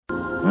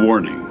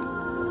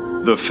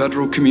Warning. The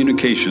Federal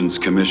Communications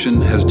Commission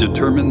has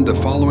determined the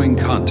following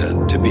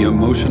content to be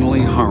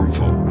emotionally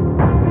harmful.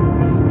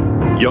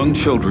 Young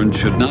children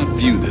should not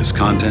view this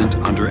content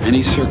under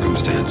any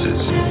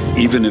circumstances,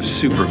 even if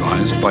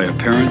supervised by a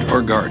parent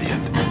or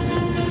guardian.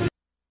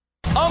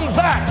 I'm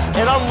back,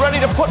 and I'm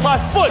ready to put my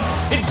foot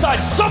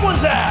inside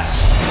someone's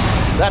ass!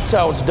 That's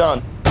how it's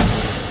done.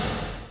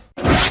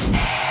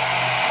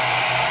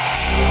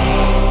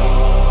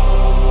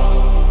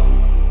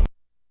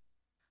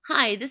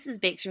 Hi, this is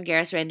Bex from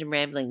Gareth's Random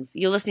Ramblings.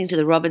 You're listening to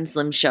The Rob and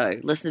Slim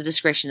Show. Listener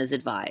discretion is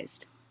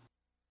advised.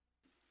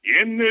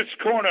 In this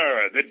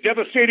corner, the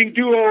devastating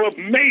duo of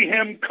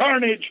mayhem,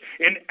 carnage,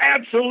 and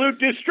absolute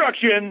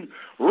destruction,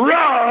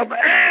 Rob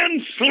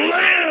and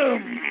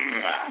Slim!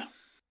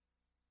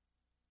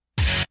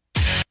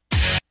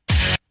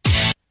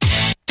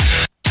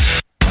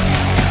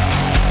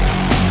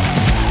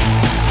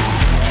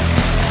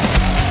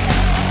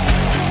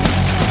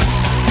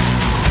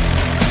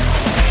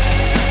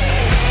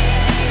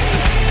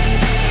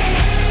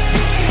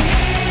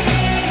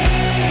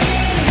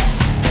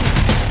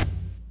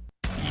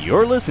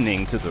 You're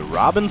listening to The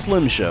Rob and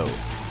Slim Show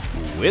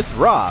with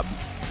Rob.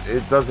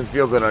 It doesn't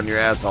feel good on your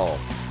asshole.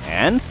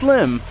 And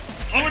Slim.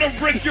 I'm gonna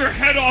rip your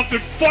head off and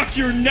fuck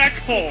your neck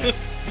hole.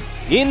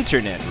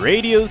 Internet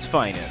radio's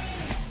finest.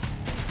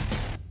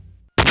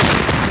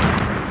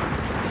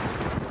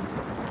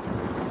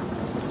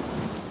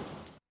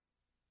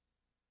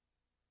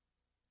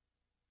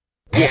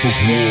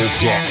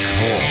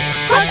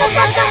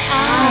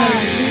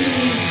 WhatIsWorld.com.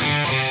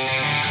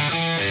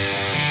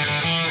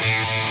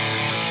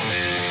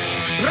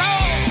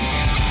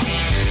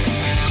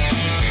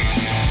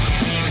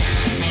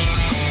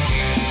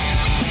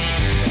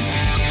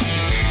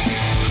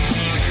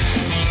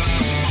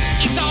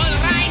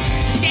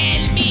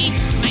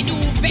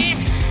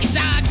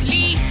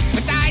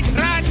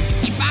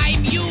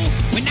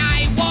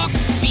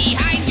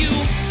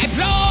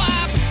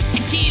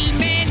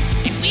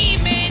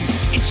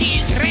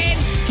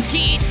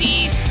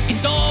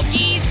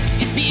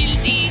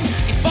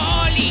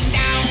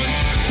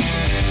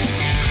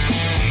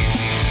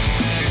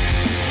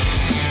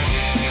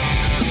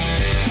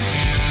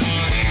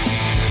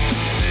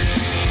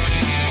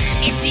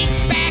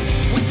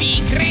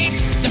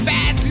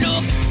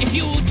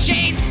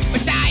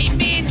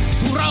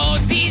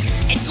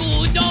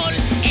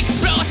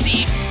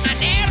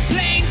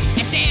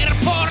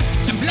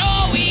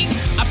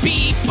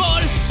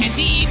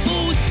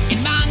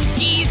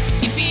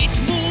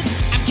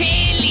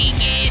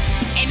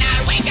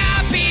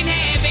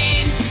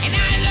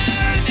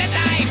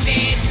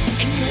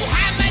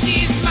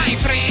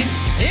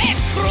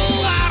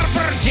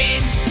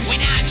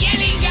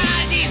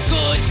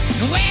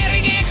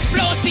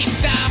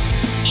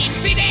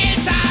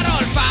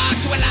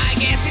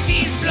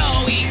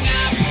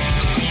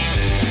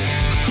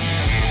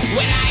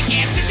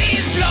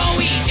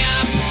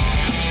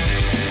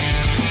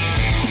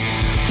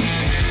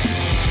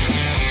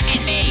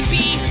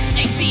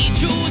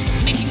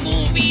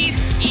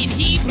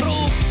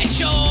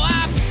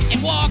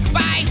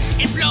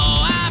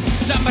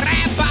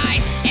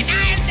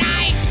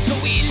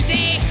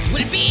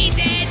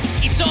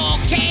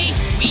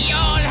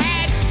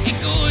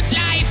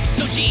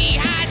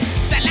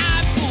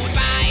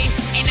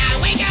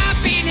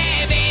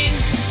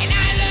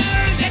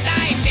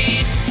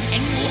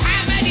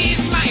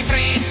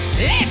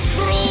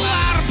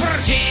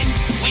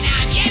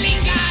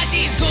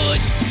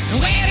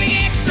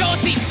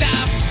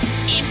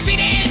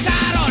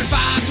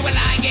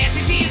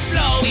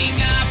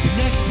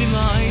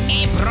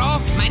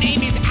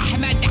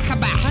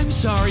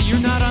 Sorry, you're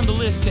not on the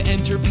list to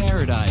enter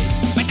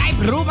paradise. But I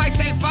blew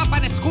myself up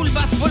on a school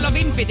bus full of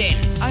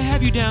infidels. I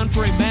have you down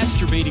for a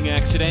masturbating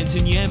accident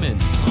in Yemen.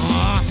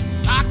 Oh,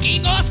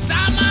 fucking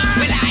Osama!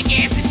 Well, I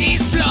guess this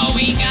is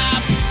blowing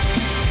up.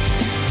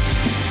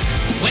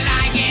 Well,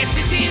 I guess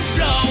this is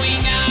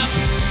blowing up.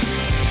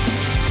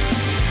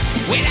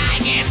 Well,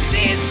 I guess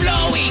this is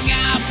blowing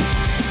up.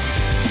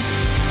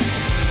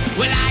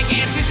 Well, I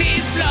guess this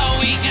is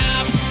blowing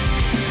up.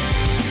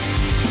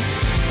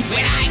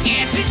 Well, I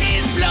guess this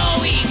is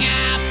blowing up.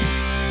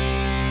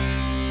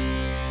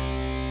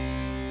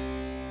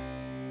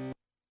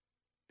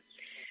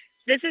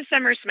 This is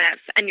Summer Smith,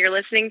 and you're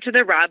listening to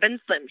The Rob and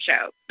Slim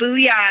Show.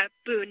 Booyah,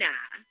 boona.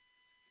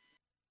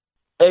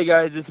 Hey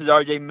guys, this is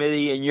RJ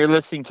Mitty, and you're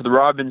listening to The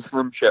Rob and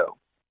Slim Show.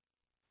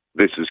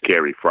 This is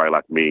Kerry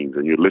Frylock Means,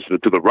 and you're listening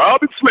to The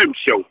Rob and Slim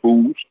Show,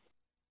 fools.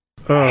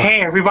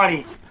 Hey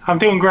everybody, I'm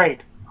doing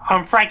great.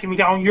 I'm Frankie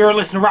McDonald, you're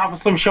listening to Rob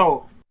and Slim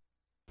Show.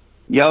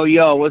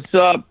 Yo, what's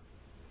up?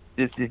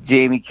 This is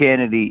Jamie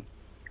Kennedy,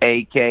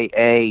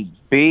 a.k.a.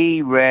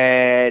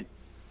 B-Red,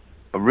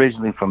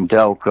 originally from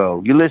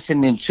Delco. You're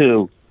listening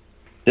to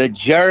the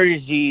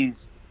Jersey's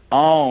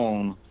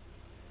own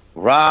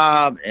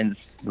Rob and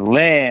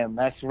Slim.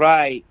 That's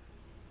right.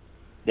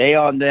 They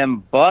on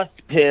them bus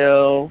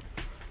pills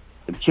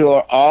to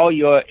cure all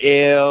your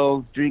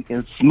ills,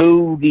 drinking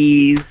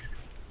smoothies,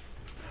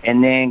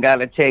 and then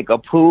gotta take a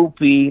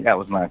poopy. That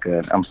was not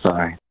good. I'm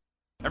sorry.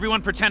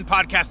 Everyone pretend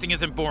podcasting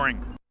isn't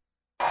boring.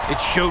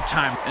 It's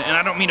showtime, and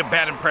I don't mean a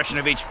bad impression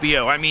of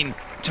HBO. I mean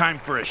time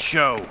for a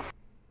show.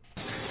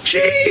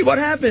 Gee, what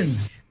happened?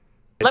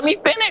 Let me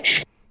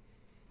finish.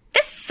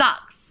 This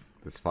sucks.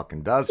 This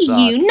fucking does suck.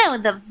 You know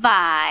the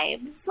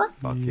vibes. Fuck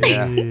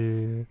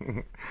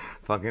yeah.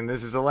 Fucking,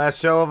 this is the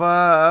last show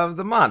of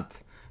the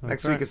month.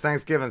 Next week is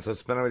Thanksgiving, so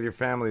spend it with your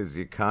families,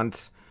 you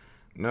cunt.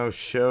 No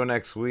show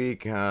next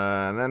week.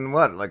 And then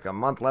what? Like a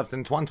month left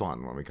in Twan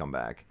when we come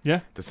back.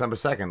 Yeah. December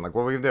 2nd. Like,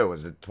 what are we going to do?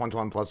 Is it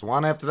Twan plus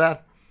 1 after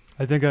that?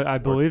 I think I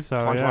believe so.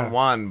 Twan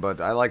 1,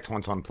 but I like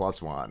Twan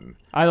plus 1.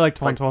 I like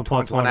Twan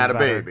plus 1. Twan had a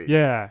baby.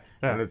 Yeah.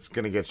 And it's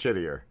going to get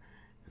shittier.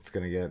 It's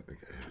going to get...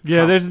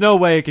 Yeah, there's no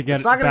way it could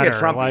get better. It's not going to get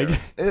Trumpier.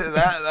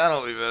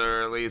 That'll be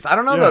better, at least. I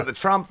don't know, though. The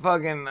Trump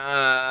fucking...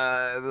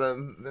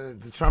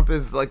 the Trump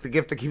is like the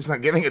gift that keeps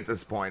on giving at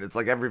this point. It's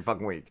like every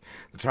fucking week.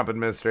 The Trump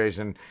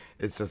administration,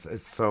 it's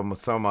so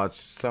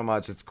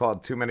much. It's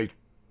called Too Many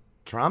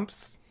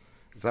Trumps?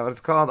 Is that what it's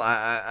called?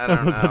 I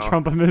don't know. That's what the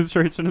Trump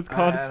administration is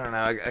called? I don't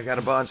know. I got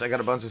a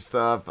bunch of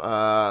stuff.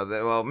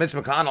 Well, Mitch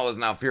McConnell is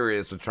now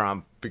furious with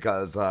Trump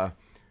because...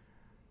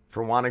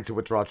 for wanting to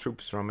withdraw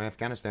troops from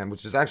Afghanistan,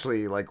 which is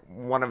actually like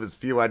one of his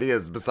few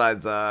ideas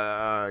besides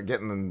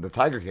getting the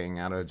Tiger King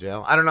out of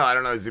jail. I don't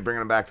know. Is he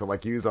bringing him back to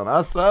like use on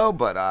us though?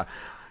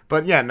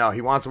 But yeah, no,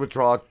 he wants to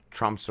withdraw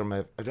troops from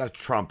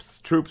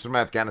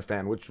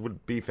Afghanistan, which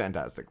would be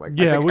fantastic. Like,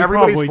 yeah, I think we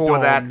everybody's probably for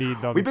don't that.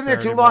 Need them We've been there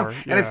too anymore. long,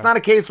 and it's not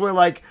a case where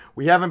like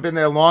we haven't been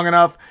there long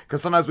enough.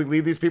 Because sometimes we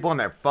leave these people and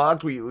they're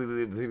fucked. We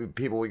leave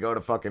people we go to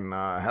fucking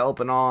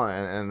help and all,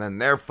 and then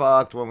they're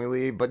fucked when we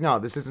leave. But no,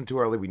 this isn't too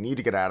early. We need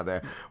to get out of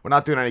there. We're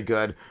not doing any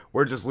good.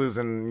 We're just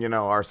losing,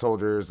 our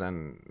soldiers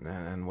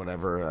and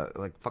whatever.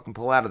 Like fucking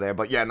pull out of there.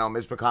 But yeah, no,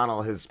 Mitch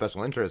McConnell, his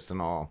special interests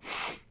and all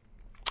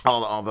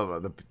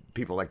the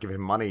people that give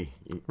him money.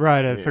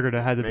 Right, I figured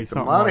it had to be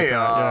something money like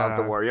that. off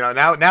the war.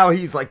 Now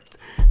he's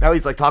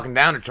like talking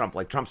down to Trump,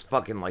 like Trump's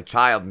fucking like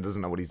child and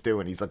doesn't know what he's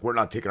doing. He's like, we're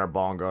not taking our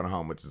ball and going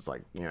home, which is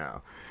like,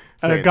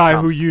 and a guy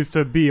who used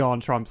to be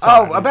on Trump's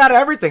side. Oh, about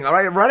everything. All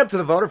right up to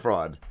the voter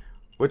fraud,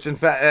 which in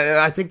fact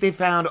I think they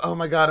found. Oh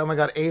my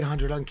god,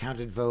 800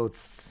 uncounted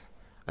votes.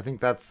 I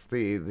think that's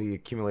the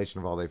accumulation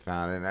of all they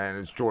found, and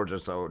it's Georgia,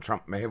 so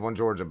Trump may have won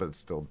Georgia, but it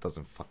still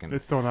doesn't fucking...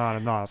 It's still not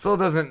enough. Still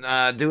doesn't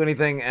do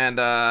anything, and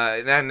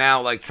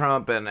now, like,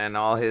 Trump and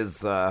all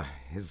his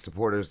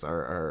supporters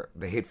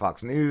they hate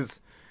Fox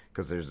News,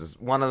 because there's this...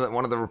 One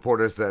of the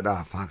reporters said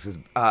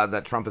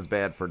that Trump is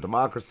bad for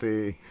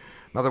democracy.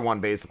 Another one,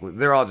 basically,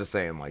 they're all just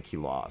saying, like, he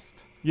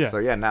lost. Yeah. So,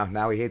 yeah,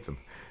 now he hates him.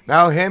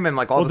 Now him and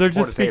like all the they're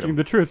supporters just speaking hate him.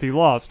 the truth. He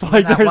lost.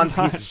 Like that one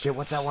piece of shit.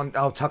 What's that one?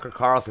 Oh, Tucker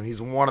Carlson.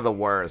 He's one of the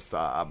worst.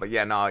 But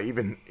yeah, no.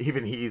 Even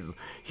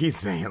he's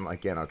saying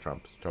like, yeah, no,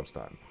 Trump's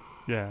done.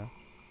 Yeah.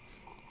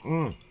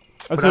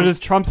 So does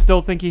Trump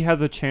still think he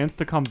has a chance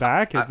to come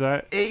back? Is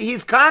that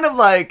he's kind of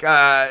like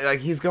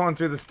he's going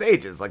through the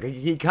stages. Like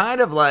he kind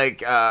of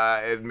like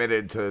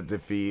admitted to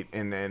defeat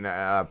in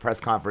a press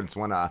conference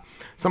when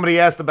somebody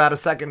asked about a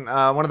second.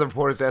 One of the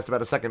reporters asked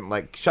about a second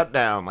like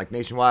shutdown, like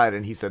nationwide,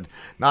 and he said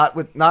not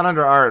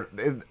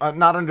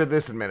under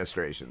this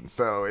administration.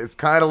 So it's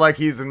kind of like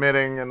he's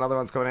admitting another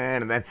one's coming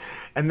in,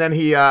 and then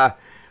he.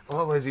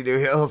 What does he do?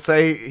 He'll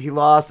say he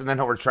lost, and then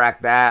he'll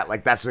retract that.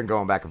 Like, that's been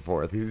going back and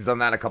forth. He's done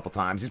that a couple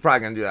times. He's probably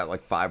going to do that,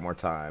 like, 5 more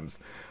times.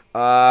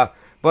 But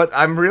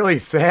I'm really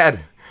sad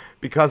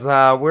because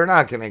we're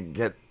not going to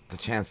get the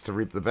chance to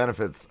reap the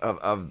benefits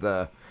of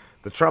the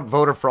Trump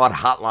voter fraud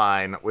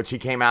hotline, which he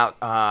came out,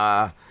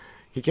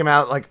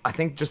 like, I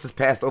think just this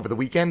past over the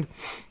weekend.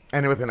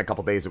 And within a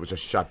couple days, it was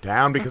just shut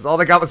down because all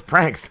they got was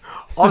pranks.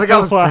 All they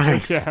got was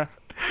pranks. Yeah.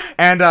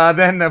 And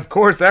then, of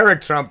course,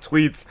 Eric Trump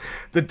tweets,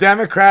 the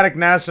Democratic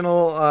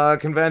National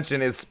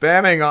Convention is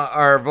spamming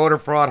our voter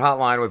fraud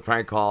hotline with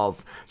prank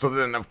calls. So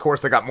then, of course,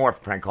 they got more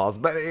prank calls.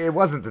 But it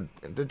wasn't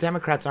the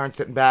Democrats aren't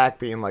sitting back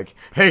being like,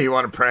 hey, you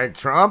want to prank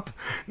Trump?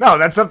 No,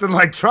 that's something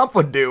like Trump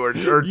would do or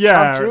Trump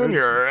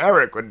Jr. or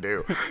Eric would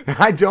do. And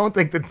I don't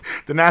think that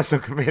the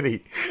National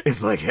Committee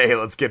is like, hey,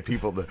 let's get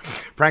people to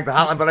prank the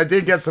hotline. But I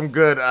did get some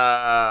good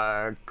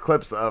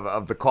clips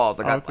of the calls.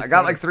 I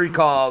got like 3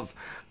 calls.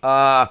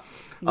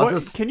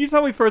 Can you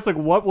tell me first, like,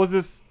 what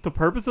was the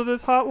purpose of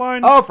this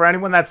hotline? Oh, for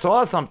anyone that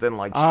saw something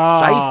like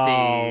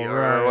shiesty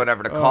or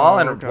whatever to call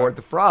and report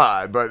the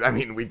fraud. But I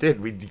mean,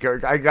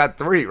 I got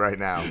 3 right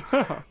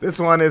now. This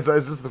one is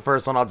the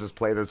first one. I'll just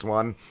play this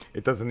one.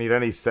 It doesn't need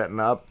any setting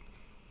up.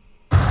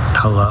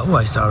 Hello,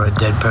 I saw a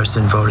dead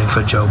person voting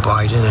for Joe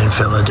Biden in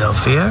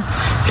Philadelphia.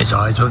 His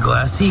eyes were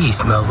glassy, he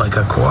smelled like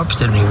a corpse,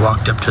 and he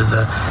walked up to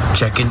the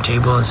check-in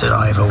table and said,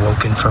 I have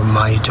awoken from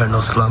my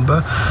eternal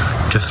slumber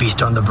to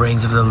feast on the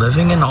brains of the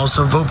living and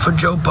also vote for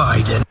Joe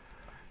Biden.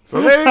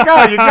 So there you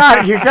go.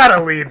 You got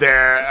a lead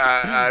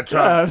there,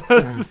 Trump.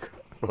 Yeah,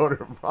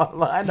 voter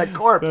online, the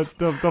corpse.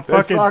 The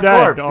fucking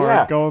dead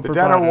are going the for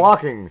dead Biden. Are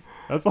walking.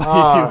 That's why he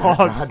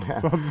lost.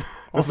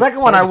 The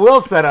second one I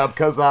will set up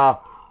because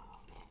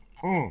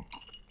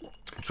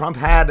Trump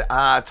had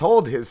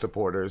told his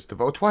supporters to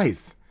vote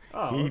twice.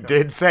 He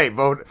did say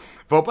vote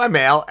by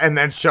mail and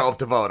then show up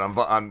to vote on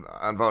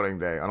voting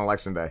day, on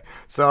election day.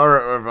 So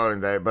or voting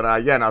day. But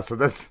so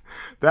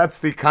that's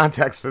the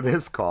context for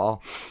this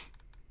call.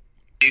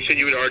 You said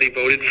you had already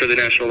voted for the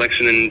national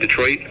election in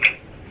Detroit?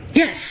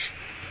 Yes.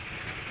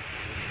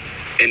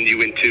 And you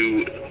went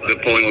to the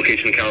polling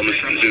location in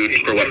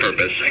Kalamazoo for what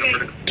purpose?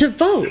 To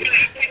vote.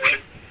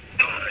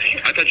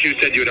 I thought you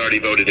said you had already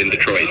voted in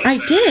Detroit. I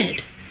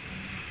did.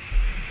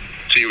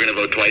 So you were going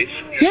to vote twice?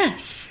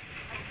 Yes.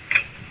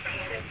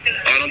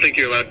 I don't think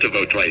you're allowed to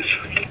vote twice.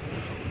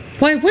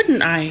 Why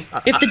wouldn't I?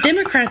 If the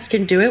Democrats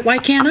can do it, why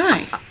can't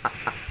I?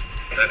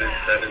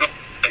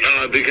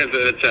 Because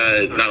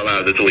it's not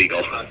allowed. It's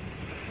illegal.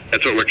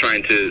 That's what we're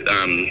trying to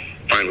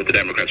find what the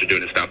Democrats are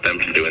doing to stop them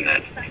from doing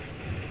that.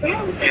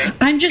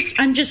 I'm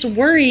just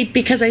worried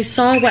because I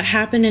saw what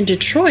happened in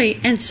Detroit,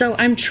 and so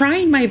I'm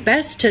trying my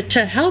best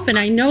to help. And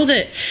I know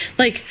that,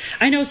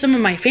 I know some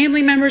of my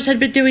family members had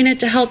been doing it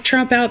to help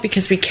Trump out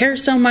because we care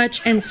so much,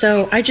 and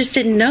so I just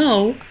didn't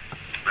know.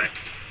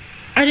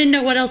 I didn't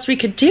know what else we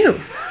could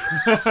do.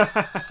 That's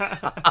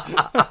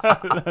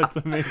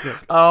amazing.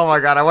 Oh my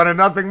God! I wanted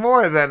nothing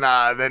more than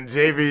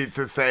JV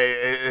to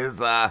say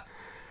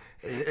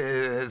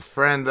his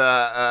friend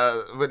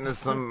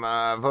witnessed some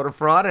voter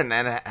fraud and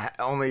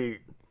only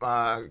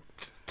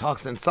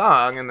talks in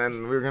song, and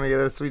then we were gonna get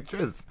a sweet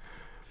trizz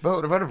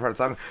voter fraud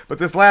song. But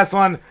this last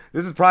one,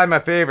 this is probably my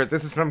favorite.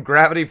 This is from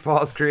Gravity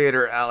Falls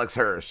creator Alex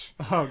Hirsch.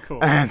 Oh,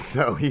 cool. And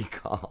so he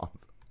called.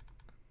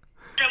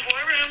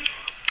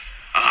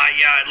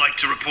 Yeah, I'd like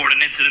to report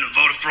an incident of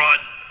voter fraud.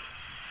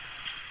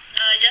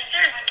 Yes,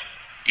 sir.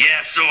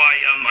 Yeah, so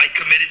I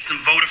committed some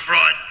voter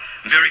fraud.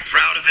 I'm very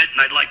proud of it, and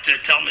I'd like to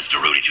tell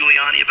Mr. Rudy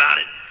Giuliani about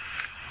it.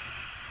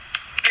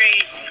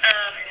 Great.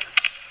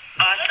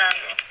 Awesome.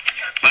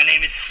 My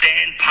name is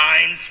Stan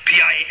Pines,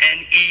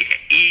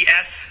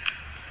 Pinees.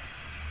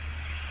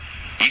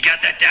 You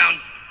got that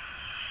down?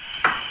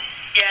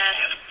 Yes.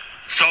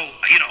 So,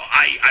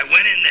 I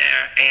went in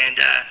there, and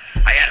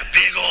I had a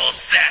big old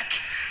sack.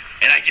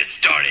 And I just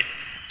started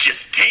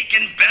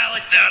taking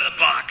ballots out of the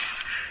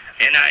box.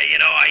 And I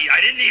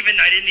didn't even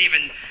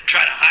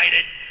try to hide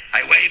it.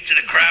 I waved to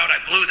the crowd. I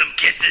blew them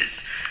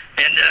kisses.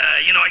 And,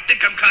 I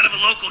think I'm kind of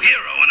a local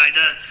hero. And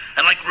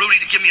I'd like Rudy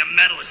to give me a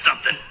medal or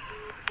something.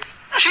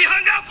 She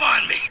hung up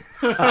on me.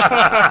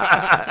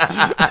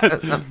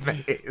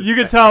 You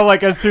could tell,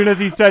 as soon as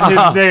he said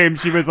his name,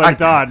 she was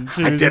done.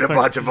 I did a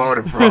bunch of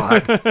voter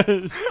fraud.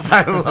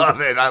 I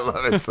love it. I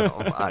love it so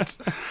much.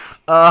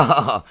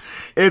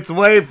 It's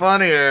way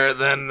funnier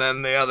than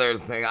the other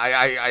thing.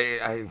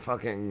 I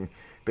fucking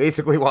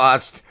basically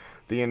watched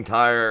the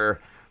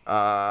entire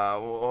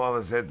what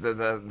was it,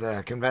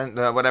 the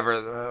convention,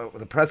 whatever,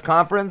 the press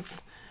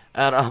conference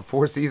at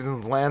Four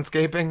Seasons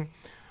Landscaping.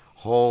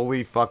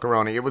 Holy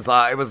fuckeroni! It was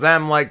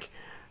them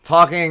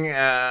talking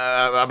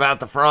about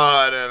the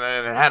fraud,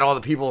 and it had all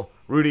the people.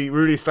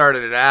 Rudy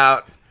started it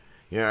out.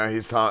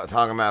 He's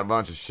talking about a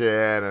bunch of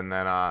shit, and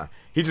then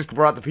he just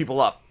brought the people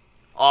up.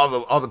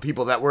 All the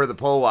people that were the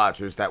poll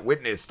watchers that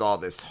witnessed all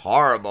this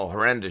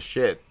horrendous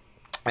shit.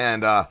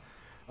 And, oh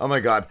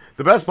my God.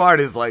 The best part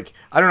is, I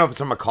don't know if it's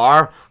from a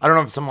car. I don't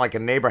know if it's from, a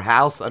neighboring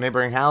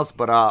house.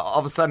 But all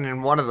of a sudden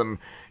in one of them,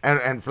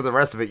 and for the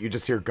rest of it, you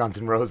just hear Guns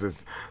N'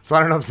 Roses. So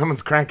I don't know if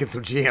someone's cranking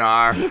some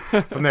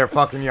GNR from their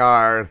fucking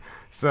yard.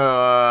 So,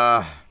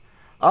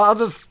 I'll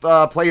just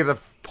play you the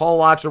poll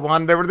watcher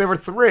one. There were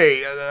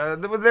three.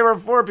 There were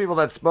four people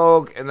that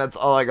spoke, and that's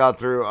all I got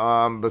through,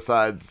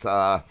 besides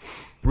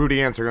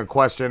Rudy answering a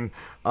question.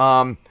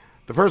 The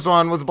first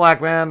one was a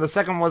black man. The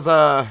second was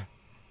a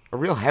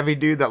real heavy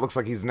dude that looks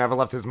like he's never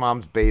left his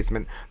mom's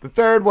basement. The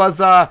third was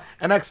an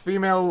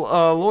ex-female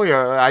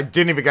lawyer. I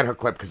didn't even get her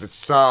clip because it's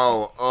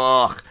so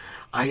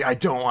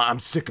I'm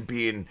sick of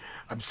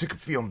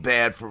feeling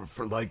bad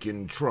for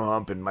liking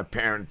Trump, and my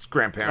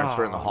grandparents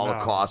were in the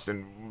Holocaust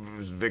and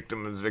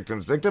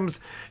victims.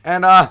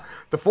 And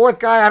the fourth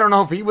guy, I don't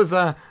know if he was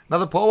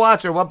another poll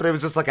watcher or what, but it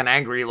was just an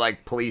angry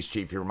police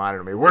chief. He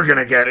reminded me, we're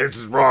gonna get it. This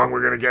is wrong.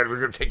 We're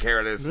gonna take care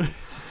of this.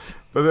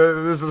 But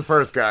this is the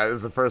first guy. This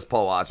is the first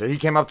poll watcher. He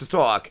came up to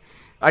talk.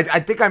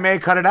 I think I may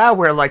have cut it out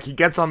where he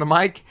gets on the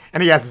mic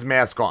and he has his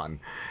mask on.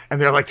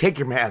 And they're like, take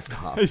your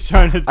mask off. He's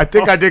trying to I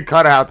think I did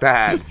cut out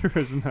that.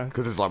 Because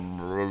it's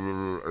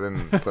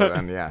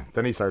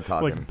then he started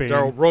talking.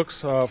 Darrell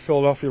Brooks,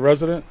 Philadelphia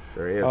resident.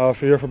 There he is.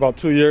 For here for about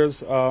 2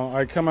 years.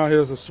 I come out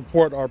here to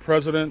support our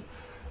president.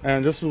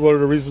 And this is one of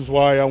the reasons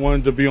why I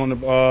wanted to be on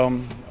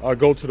the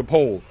go to the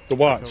poll to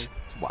watch.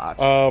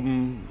 A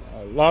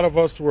lot of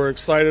us were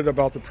excited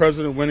about the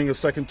president winning a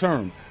second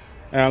term.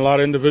 And a lot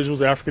of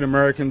individuals, African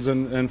Americans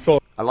in Philadelphia.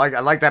 I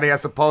like that he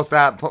has to point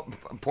out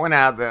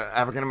the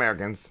African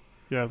Americans.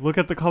 Yeah, look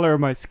at the color of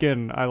my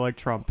skin. I like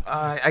Trump.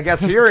 I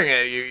guess hearing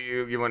it,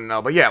 you wouldn't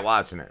know, but yeah,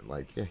 watching it,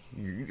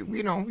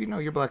 you know,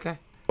 you're a black guy.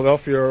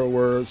 Philadelphia,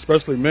 where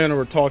especially men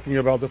were talking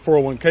about the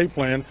 401k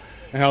plan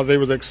and how they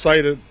were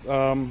excited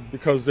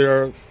because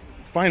their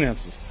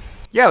finances.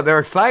 Yeah, they're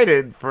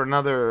excited for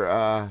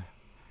another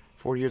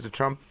 4 years of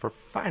Trump for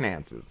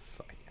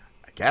finances.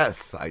 I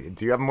guess.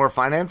 Do you have more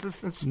finances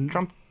since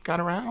Trump got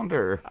around,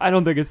 or? I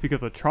don't think it's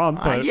because of Trump.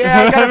 But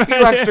yeah, I got a few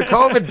extra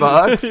COVID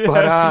bucks, Yeah.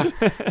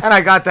 but and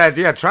I got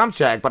that Trump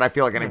check. But I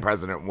feel like any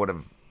president would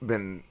have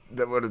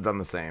done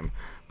the same.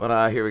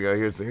 But here we go.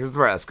 Here's the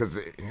rest, because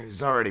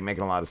he's already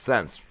making a lot of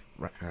sense,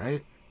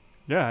 right?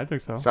 Yeah, I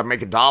think so. Stop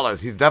making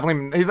dollars. He's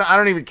definitely. I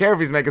don't even care if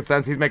he's making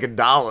sense. He's making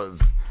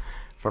dollars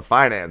for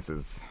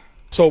finances.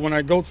 So when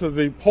I go to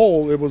the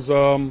poll, it was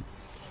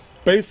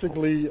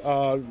basically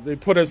they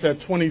put us at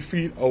 20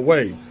 feet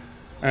away,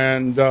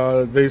 and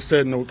they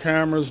said no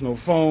cameras, no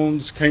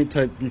phones,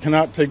 you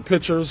cannot take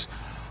pictures.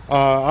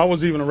 I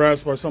was even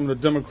harassed by some of the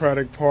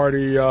Democratic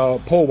Party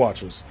poll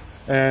watchers,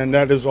 and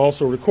that is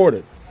also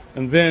recorded.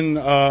 And then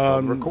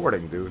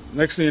recording, dude.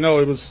 Next thing you know,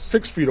 it was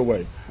 6 feet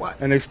away. What?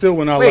 And they still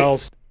would not Wait, allow.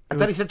 I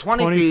thought he said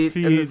 20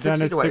 feet and then 6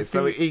 feet away,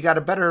 so he got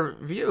a better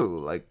view.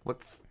 Like,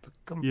 what's the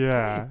complaint?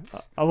 Yeah.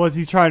 Was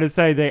he trying to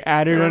say they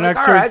added an like,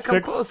 extra all right, 6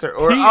 come closer.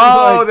 Or,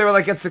 feet? they were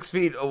like, get 6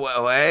 feet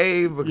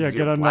away because Yeah,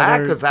 you're get black?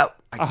 another- Because that...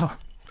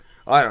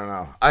 I don't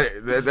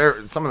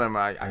know. Some of them,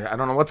 I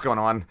don't know what's going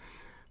on.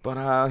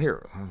 But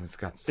here, it's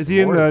got Is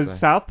he in the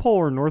South Pole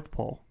or North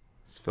Pole?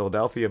 It's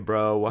Philadelphia,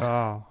 bro.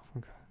 Oh,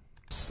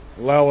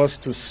 allow us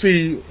to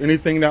see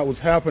anything that was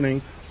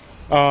happening.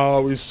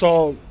 We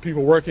saw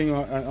people working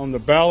on the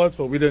ballots,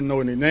 but we didn't know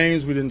any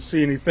names. We didn't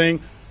see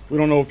anything. We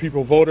don't know if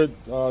people voted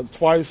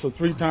twice or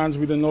 3 times.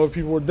 We didn't know if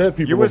people were dead.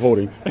 People were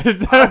voting. Dead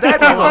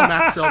people,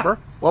 Matt Silver.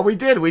 Well, we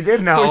did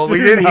know. We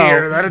did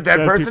hear that a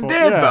dead person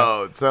did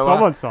vote. So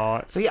someone saw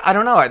it. So yeah, I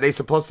don't know. Are they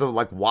supposed to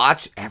like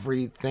watch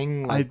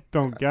everything? Like, I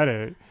don't get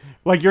it.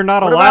 Like, you're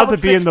not what allowed about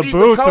to be in the 6 feet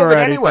booth with or COVID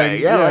anything.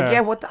 anyway? Yeah, like,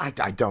 yeah. What?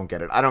 I don't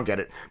get it. I don't get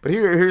it. But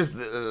here's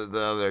the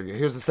other.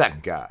 Here's the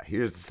second guy.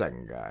 Here's the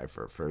second guy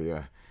for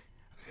you.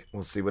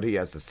 We'll see what he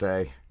has to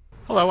say.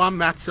 Hello, I'm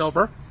Matt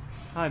Silver.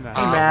 Hi, Matt.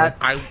 Hey, Matt.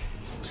 I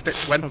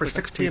went for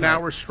 16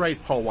 hours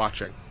straight poll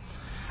watching.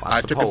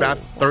 Watch It the took about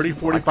polls. 30, Watch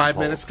 45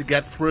 the minutes polls. to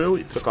get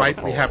through, despite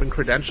the me having polls.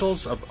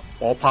 credentials of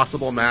all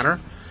possible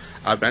manner.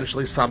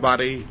 Eventually,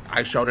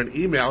 I showed an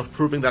email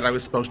proving that I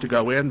was supposed to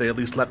go in. They at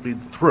least let me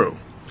through.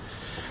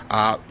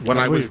 When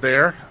I was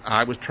there,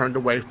 I was turned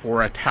away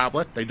for a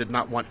tablet. They did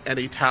not want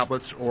any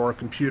tablets or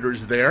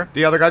computers there.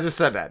 The other guy just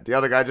said that.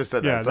 Yeah,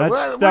 So,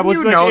 that was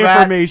you like know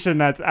that? information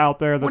that's out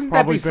there that's Wouldn't that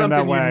probably be been that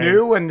something way. you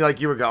knew and like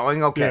you were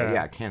going, okay, Yeah.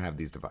 yeah, I can't have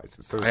these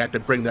devices. So I had to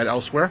bring that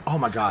elsewhere. Oh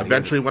my God!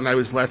 Eventually, when I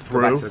was let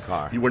Go back through, to the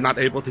car. you were not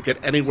able to get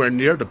anywhere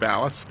near the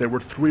ballots. There were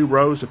 3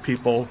 rows of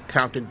people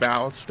counting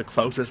ballots. The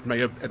closest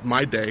at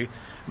my day,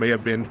 may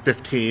have been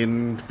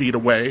 15 feet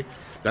away.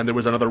 Then there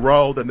was another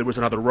row. Then there was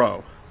another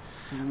row.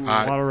 A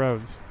lot of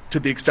rows. To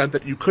the extent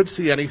that you could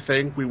see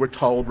anything, we were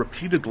told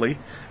repeatedly,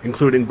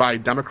 including by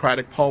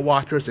Democratic poll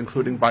watchers,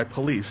 including by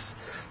police,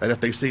 that if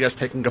they see us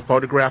taking a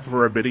photograph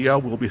or a video,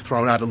 we'll be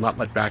thrown out and not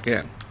let back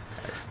in.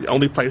 The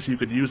only place you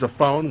could use a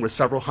phone was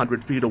several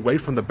hundred feet away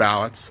from the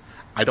ballots.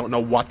 I don't know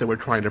what they were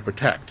trying to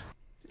protect.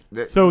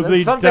 So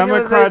the Something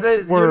Democrats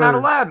you're were not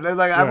allowed.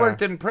 Like I Yeah.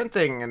 worked in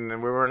printing, and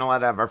we weren't allowed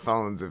to have our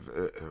phones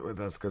with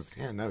us because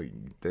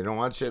they don't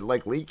want shit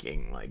like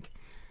leaking. Like,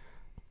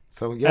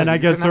 so yeah. and I you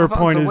guess couldn't have their a phone.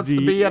 point So is what's the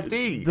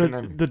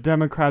BFD? the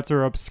Democrats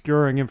are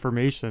obscuring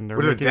information. They're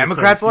Were the making it so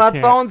Democrats you allowed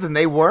can't- phones and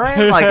they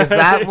weren't? Like, is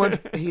that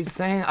what he's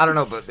saying? I don't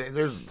know, but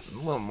there's a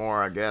little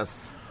more, I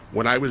guess.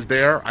 When I was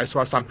there, I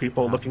saw some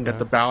people looking at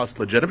the ballots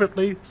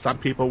legitimately. Some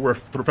people were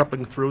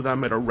flipping through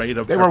them at a rate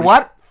of... They were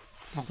what?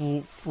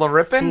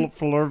 Flirripping?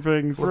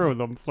 Flirping through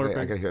them. Wait, I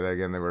Flirping. gotta hear that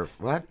again. They were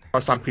what?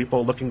 Some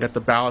people looking at the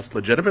ballots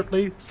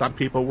legitimately. Some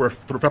people were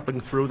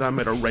flipping through them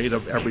at a rate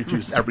of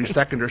every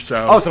second or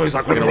so. Oh, so he's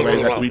like, in a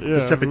way that we Yeah.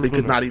 specifically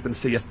could not even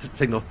see a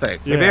single thing.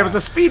 Maybe it was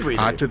a speed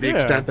reader. To the Yeah.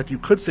 extent that you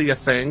could see a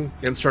thing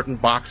in certain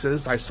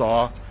boxes, I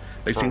saw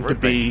they seem to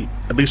be,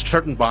 at least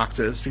certain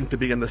boxes, seem to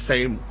be in the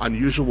same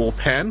unusual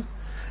pen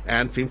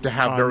and seem to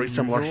have very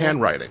similar Unusual?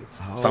 handwriting.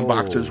 Some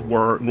boxes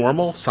were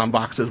normal, some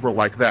boxes were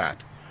like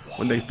that.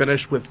 When they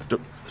finished with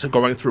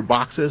going through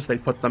boxes, they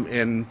put them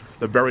in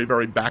the very,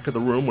 very back of the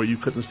room where you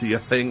couldn't see a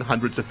thing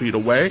hundreds of feet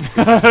away.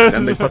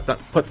 Then they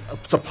put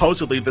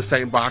supposedly the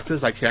same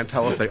boxes, I can't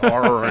tell if they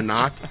are or are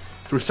not,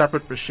 through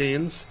separate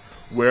machines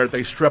where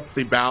they stripped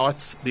the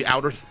ballots, the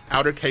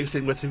outer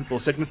casing with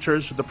people's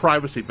signatures, to the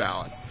privacy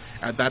ballot.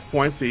 At that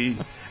point, the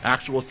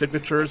actual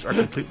signatures are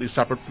completely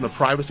separate from the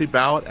privacy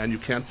ballot, and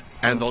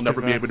they'll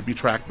never be able to be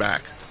tracked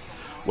back.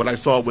 What I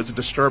saw was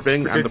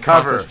disturbing, and the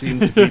process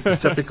seemed to be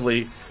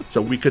specifically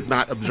so we could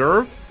not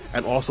observe,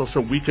 and also so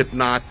we could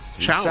not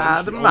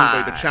challenge. The only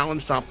way to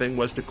challenge something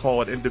was to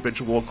call an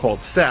individual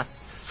called Seth,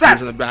 who's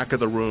in the back of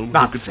the room,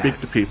 who could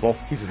speak to people.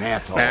 He's an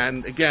asshole.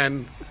 And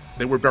again,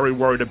 they were very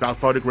worried about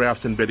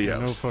photographs and videos.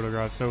 No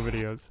photographs, no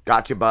videos.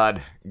 Gotcha,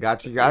 bud.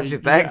 Gotcha.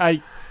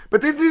 Thanks. But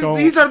don't-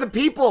 these are the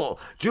people.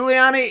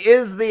 Giuliani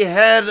is the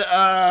head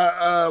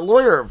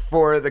lawyer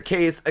for the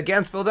case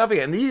against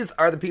Philadelphia, and these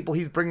are the people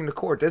he's bringing to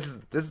court. This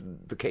is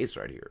the case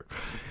right here.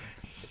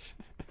 This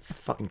is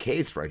the fucking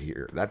case right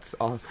here. That's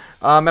all.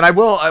 And I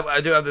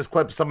do have this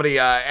clip. Somebody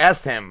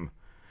asked him,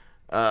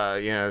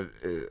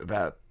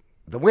 about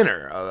the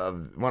winner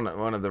of one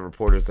of the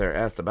reporters there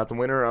asked about the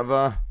winner of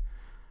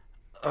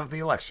the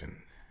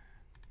election.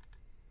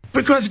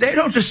 Because they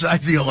don't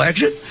decide the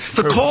election.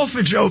 The call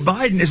for Joe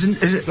Biden isn't.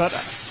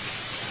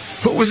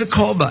 Who was it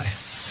called by?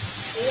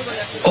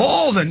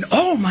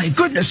 Oh my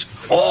goodness!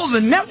 All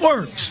the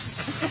networks.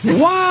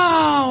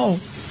 Wow!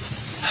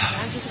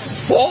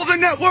 All the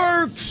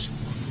networks.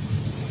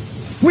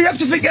 We have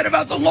to forget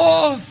about the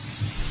law.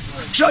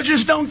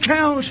 Judges don't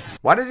count.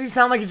 Why does he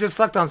sound like he just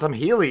sucked on some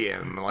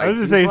helium? Like, I was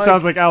gonna say he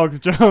sounds like Alex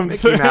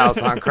Jones. Mickey Mouse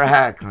on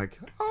crack. Like,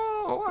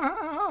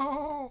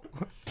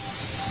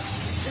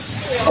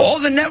 all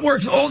the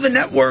networks thought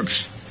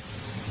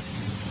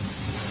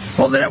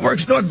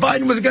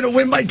Biden was going to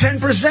win by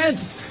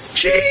 10%.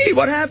 Gee,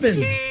 what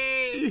happened?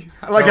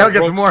 I like how it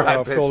gets more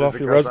high pitched as it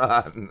goes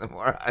on. The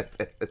more high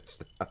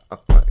pitched. Oh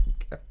my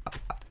god.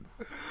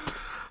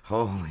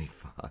 Holy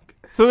fuck.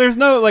 So there's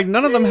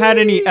none of them had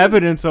any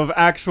evidence of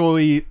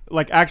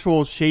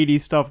actual shady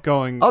stuff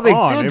going on. Oh, they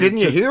did. Didn't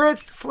you hear it?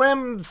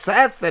 Slim,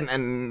 Seth,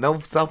 and no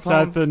cell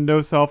phones. Seth and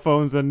no cell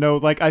phones and no,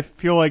 I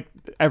feel like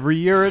every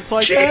year it's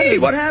like, gee,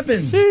 what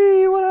happened?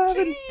 Gee, what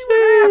happened?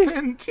 What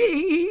happened?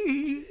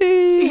 Gee.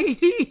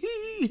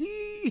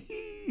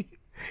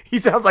 He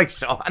sounds like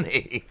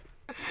Shawnee.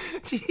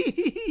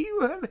 Gee,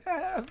 what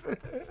happened?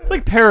 It's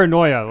like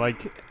paranoia.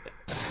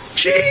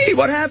 Gee,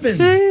 what happened?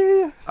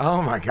 Gee.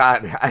 Oh my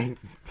god, I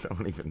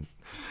don't even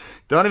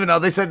know.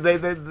 They said they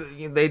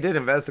did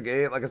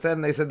investigate, like I said,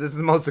 and they said this is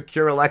the most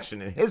secure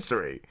election in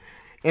history.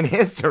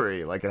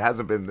 Like, it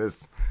hasn't been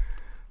this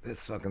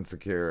fucking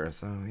secure.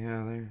 So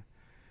yeah,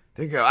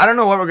 there you go. I don't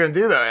know what we're gonna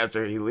do though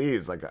after he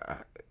leaves. Like,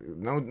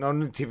 no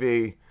new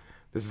TV.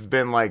 This has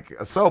been like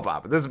a soap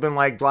opera. This has been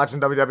like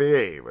watching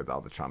WWE with all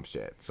the Trump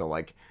shit. So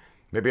like,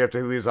 maybe after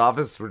he leaves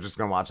office, we're just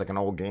gonna watch like an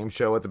old game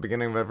show at the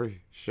beginning of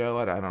every show.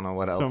 I don't know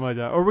what else. Something like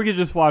that. Or we could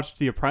just watch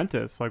The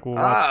Apprentice. Like, we'll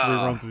watch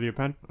reruns of The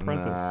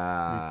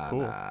Apprentice. Cool.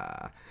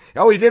 Nah.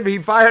 Oh, he did. He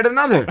fired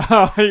another.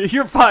 Oh,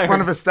 you're fired.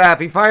 One of his staff.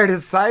 He fired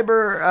his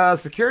cyber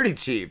security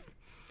chief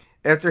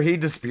after he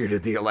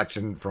disputed the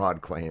election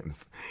fraud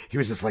claims. He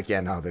was just like,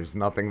 yeah, no, there's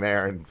nothing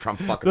there, and Trump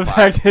fucking fired. The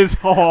fact his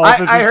whole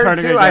office I is heard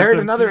turning too. I heard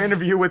him. another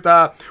interview with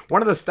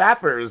one of the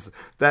staffers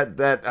that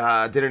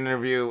did an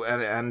interview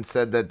and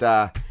said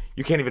that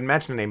you can't even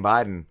mention the name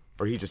Biden,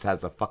 or he just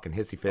has a fucking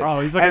hissy fit. Oh,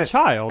 he's like a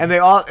child. And they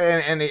all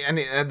and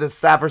the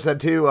staffer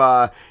said too,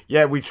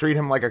 yeah, we treat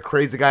him like a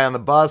crazy guy on the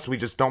bus. We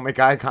just don't make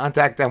eye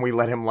contact, then we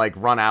let him like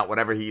run out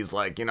whatever he's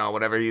like,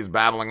 whatever he's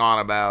babbling on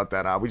about.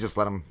 That we just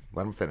let him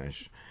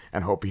finish.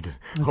 And hope he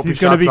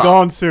he's going to be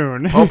gone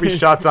soon. Hope he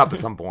shuts up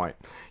at some point.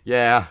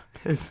 Yeah.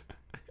 He's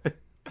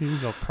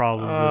a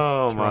problem.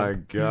 Oh, my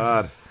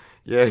God.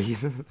 Yeah,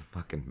 he's a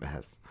fucking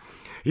mess.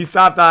 He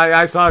stopped.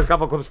 I saw a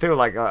couple clips, too,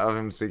 like, of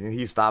him speaking.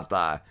 He stopped.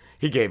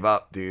 He gave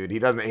up, dude. He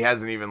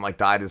hasn't even, like,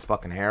 dyed his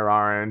fucking hair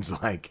orange.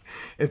 Like,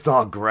 it's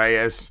all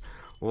grayish.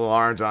 A little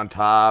orange on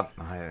top.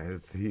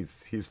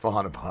 He's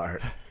falling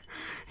apart.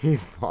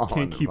 He's falling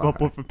Can't keep apart.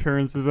 up with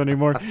appearances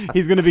anymore.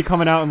 He's going to be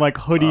coming out in like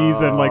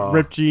hoodies and like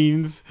ripped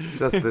jeans.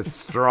 Just this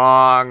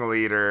strong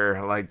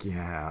leader. Like,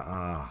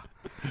 yeah.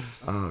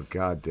 Oh,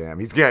 goddamn.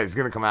 He's going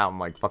to come out in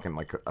like fucking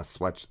like a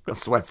sweatsuit. A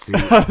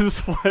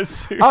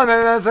sweatsuit. Oh, and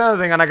that's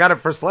another thing. And I got it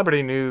for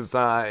celebrity news.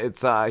 It's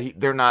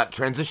they're not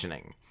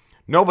transitioning.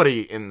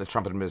 Nobody in the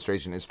Trump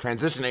administration is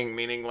transitioning,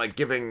 meaning like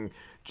giving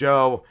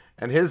Joe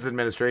and his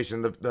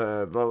administration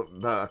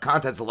the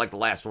contents of like the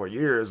last 4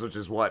 years, which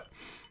is what.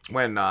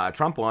 When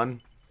Trump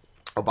won,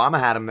 Obama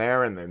had him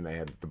there, and then they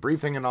had the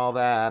briefing and all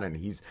that, and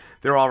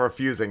they're all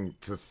refusing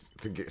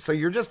to get. So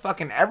you're just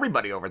fucking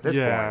everybody over at this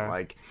point,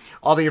 like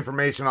all the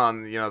information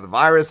on the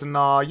virus and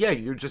all. Yeah,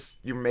 you're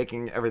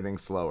making everything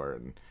slower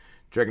and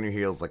dragging your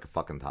heels like a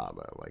fucking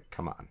toddler. Like,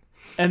 come on.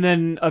 And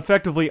then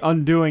effectively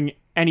undoing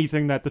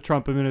anything that the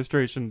Trump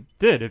administration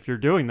did if you're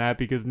doing that,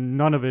 because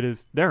none of it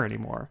is there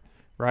anymore,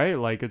 right?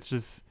 Like, it's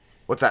just.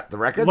 What's that? The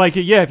records? Like,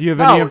 yeah, if you have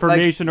any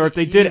information or if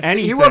they did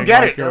anything. He will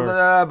get it.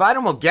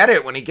 Biden will get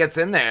it when he gets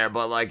in there,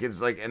 but like,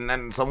 it's like, and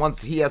then so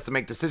once he has to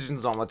make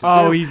decisions on what to do.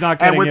 Oh, he's not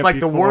getting it. And with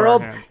like the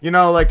world,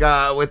 like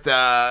with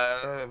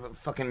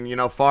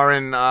fucking,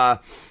 foreign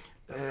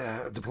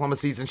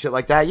diplomacies and shit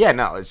like that. Yeah,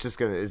 no, he's just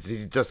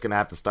gonna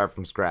have to start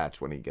from scratch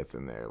when he gets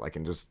in there, like,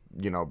 and just,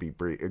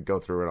 go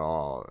through it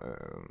all.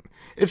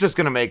 It's just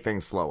gonna make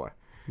things slower.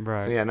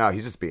 Right. So yeah, no,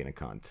 he's just being a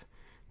cunt.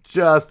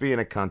 Just being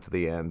a cunt to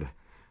the end.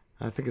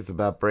 I think it's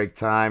about break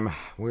time.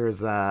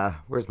 Where's my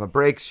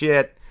break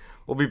shit?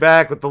 We'll be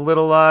back with the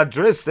little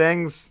Driz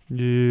things.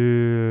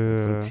 Yeah.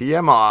 Some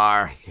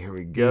TMR. Here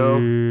we go.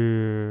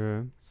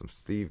 Yeah. Some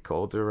Steve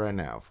Coulter right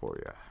now for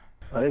you.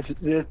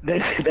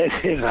 This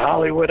is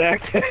Hollywood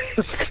actor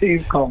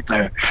Steve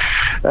Coulter.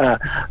 And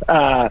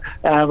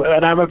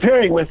I'm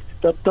appearing with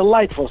the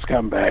delightful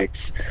scumbags.